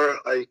they are.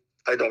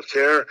 I don't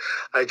care.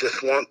 I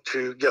just want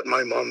to get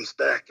my mom's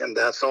back, and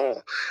that's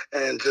all.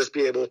 And just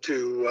be able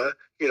to,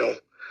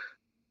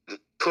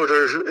 put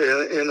her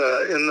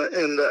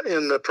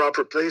in the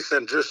proper place,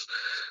 and just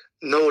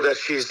know that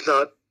she's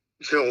not,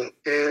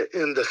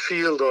 in the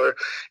field or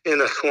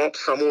in a swamp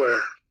somewhere.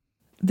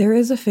 There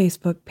is a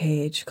Facebook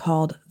page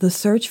called The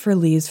Search for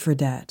Lise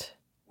Fredette.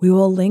 We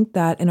will link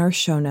that in our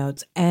show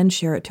notes and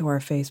share it to our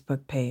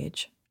Facebook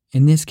page.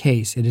 In this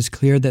case, it is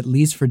clear that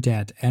Lise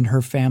Fredette and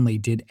her family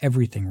did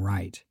everything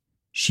right.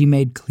 She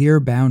made clear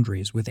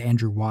boundaries with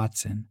Andrew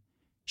Watson.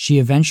 She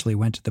eventually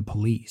went to the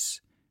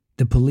police.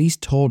 The police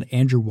told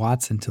Andrew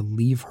Watson to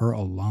leave her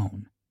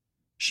alone.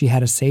 She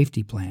had a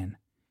safety plan.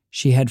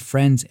 She had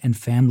friends and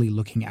family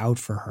looking out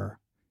for her.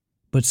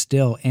 But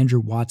still, Andrew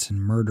Watson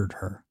murdered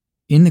her.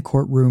 In the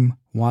courtroom,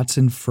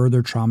 Watson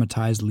further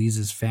traumatized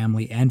Lise's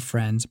family and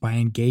friends by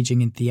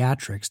engaging in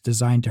theatrics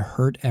designed to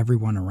hurt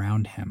everyone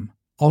around him.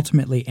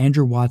 Ultimately,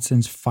 Andrew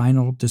Watson's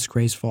final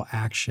disgraceful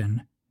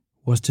action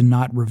was to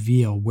not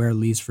reveal where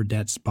Lise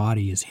Fredette's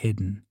body is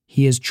hidden.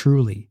 He is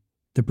truly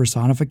the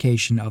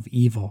personification of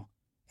evil,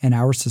 and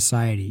our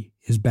society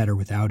is better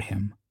without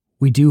him.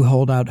 We do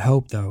hold out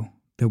hope, though,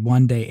 that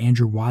one day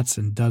Andrew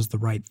Watson does the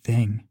right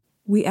thing.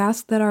 We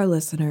ask that our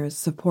listeners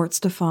support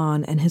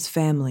Stefan and his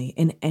family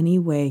in any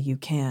way you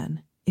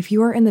can. If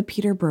you are in the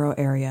Peterborough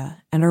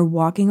area and are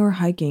walking or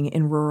hiking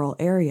in rural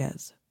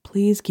areas,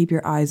 please keep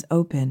your eyes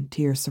open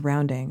to your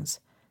surroundings.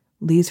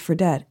 Lise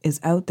Fredette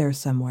is out there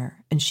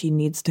somewhere, and she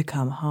needs to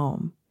come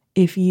home.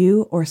 If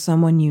you or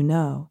someone you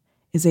know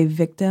is a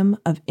victim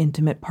of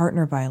intimate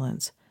partner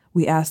violence,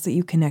 we ask that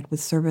you connect with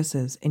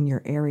services in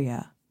your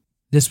area.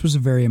 This was a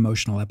very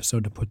emotional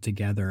episode to put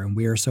together, and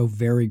we are so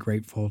very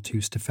grateful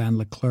to Stefan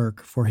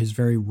Leclerc for his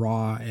very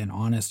raw and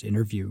honest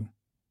interview.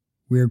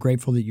 We are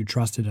grateful that you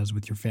trusted us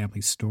with your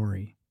family's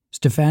story.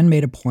 Stefan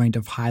made a point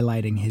of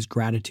highlighting his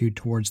gratitude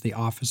towards the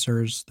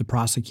officers, the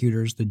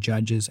prosecutors, the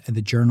judges, and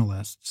the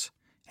journalists,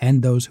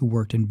 and those who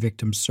worked in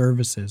victim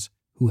services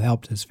who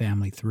helped his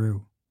family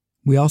through.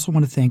 We also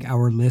want to thank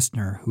our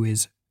listener, who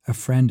is a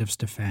friend of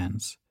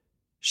Stefan's.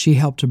 She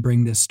helped to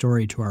bring this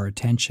story to our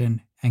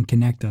attention and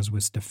connect us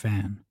with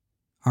Stefan.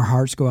 Our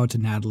hearts go out to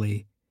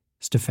Natalie,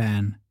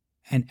 Stefan,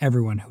 and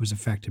everyone who was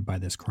affected by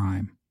this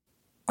crime.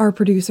 Our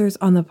producers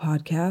on the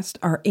podcast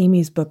are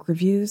Amy's Book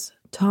Reviews,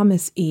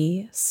 Thomas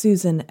E.,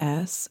 Susan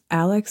S.,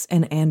 Alex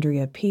and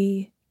Andrea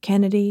P.,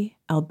 Kennedy,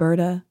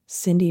 Alberta,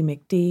 Cindy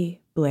McD.,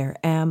 Blair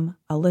M.,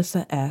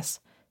 Alyssa S.,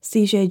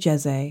 CJ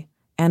Jeze,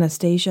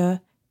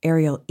 Anastasia,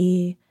 Ariel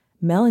E.,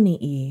 Melanie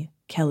E.,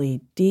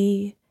 Kelly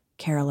D.,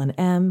 Carolyn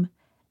M.,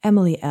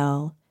 Emily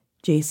L.,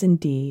 Jason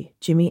D.,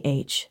 Jimmy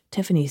H.,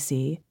 Tiffany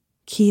C.,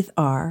 Keith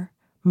R.,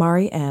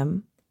 Mari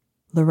M.,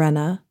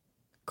 Lorena,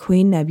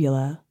 Queen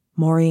Nebula,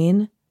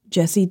 Maureen,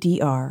 Jesse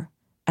D.R.,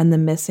 and the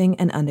Missing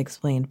and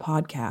Unexplained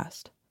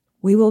podcast.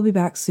 We will be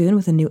back soon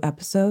with a new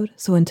episode,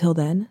 so until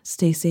then,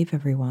 stay safe,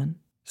 everyone.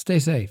 Stay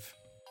safe.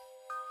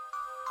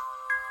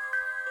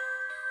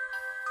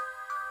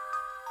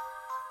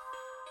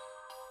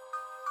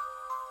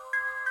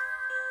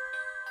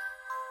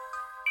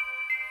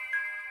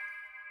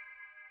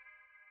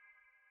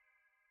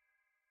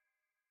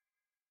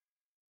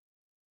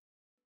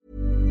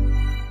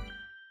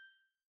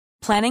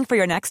 Planning for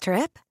your next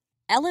trip?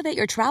 Elevate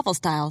your travel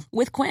style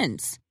with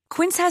Quince.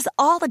 Quince has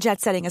all the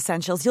jet-setting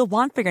essentials you'll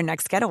want for your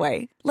next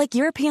getaway, like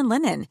European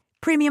linen,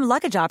 premium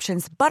luggage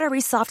options,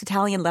 buttery soft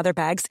Italian leather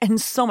bags,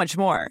 and so much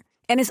more.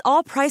 And is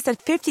all priced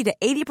at 50 to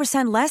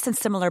 80% less than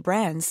similar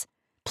brands.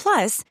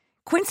 Plus,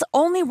 Quince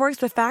only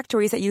works with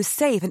factories that use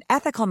safe and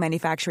ethical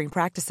manufacturing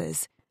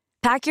practices.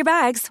 Pack your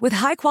bags with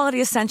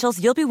high-quality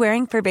essentials you'll be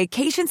wearing for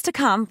vacations to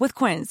come with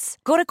Quince.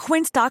 Go to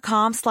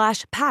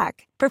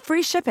quince.com/pack for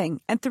free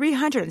shipping and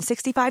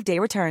 365-day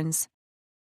returns.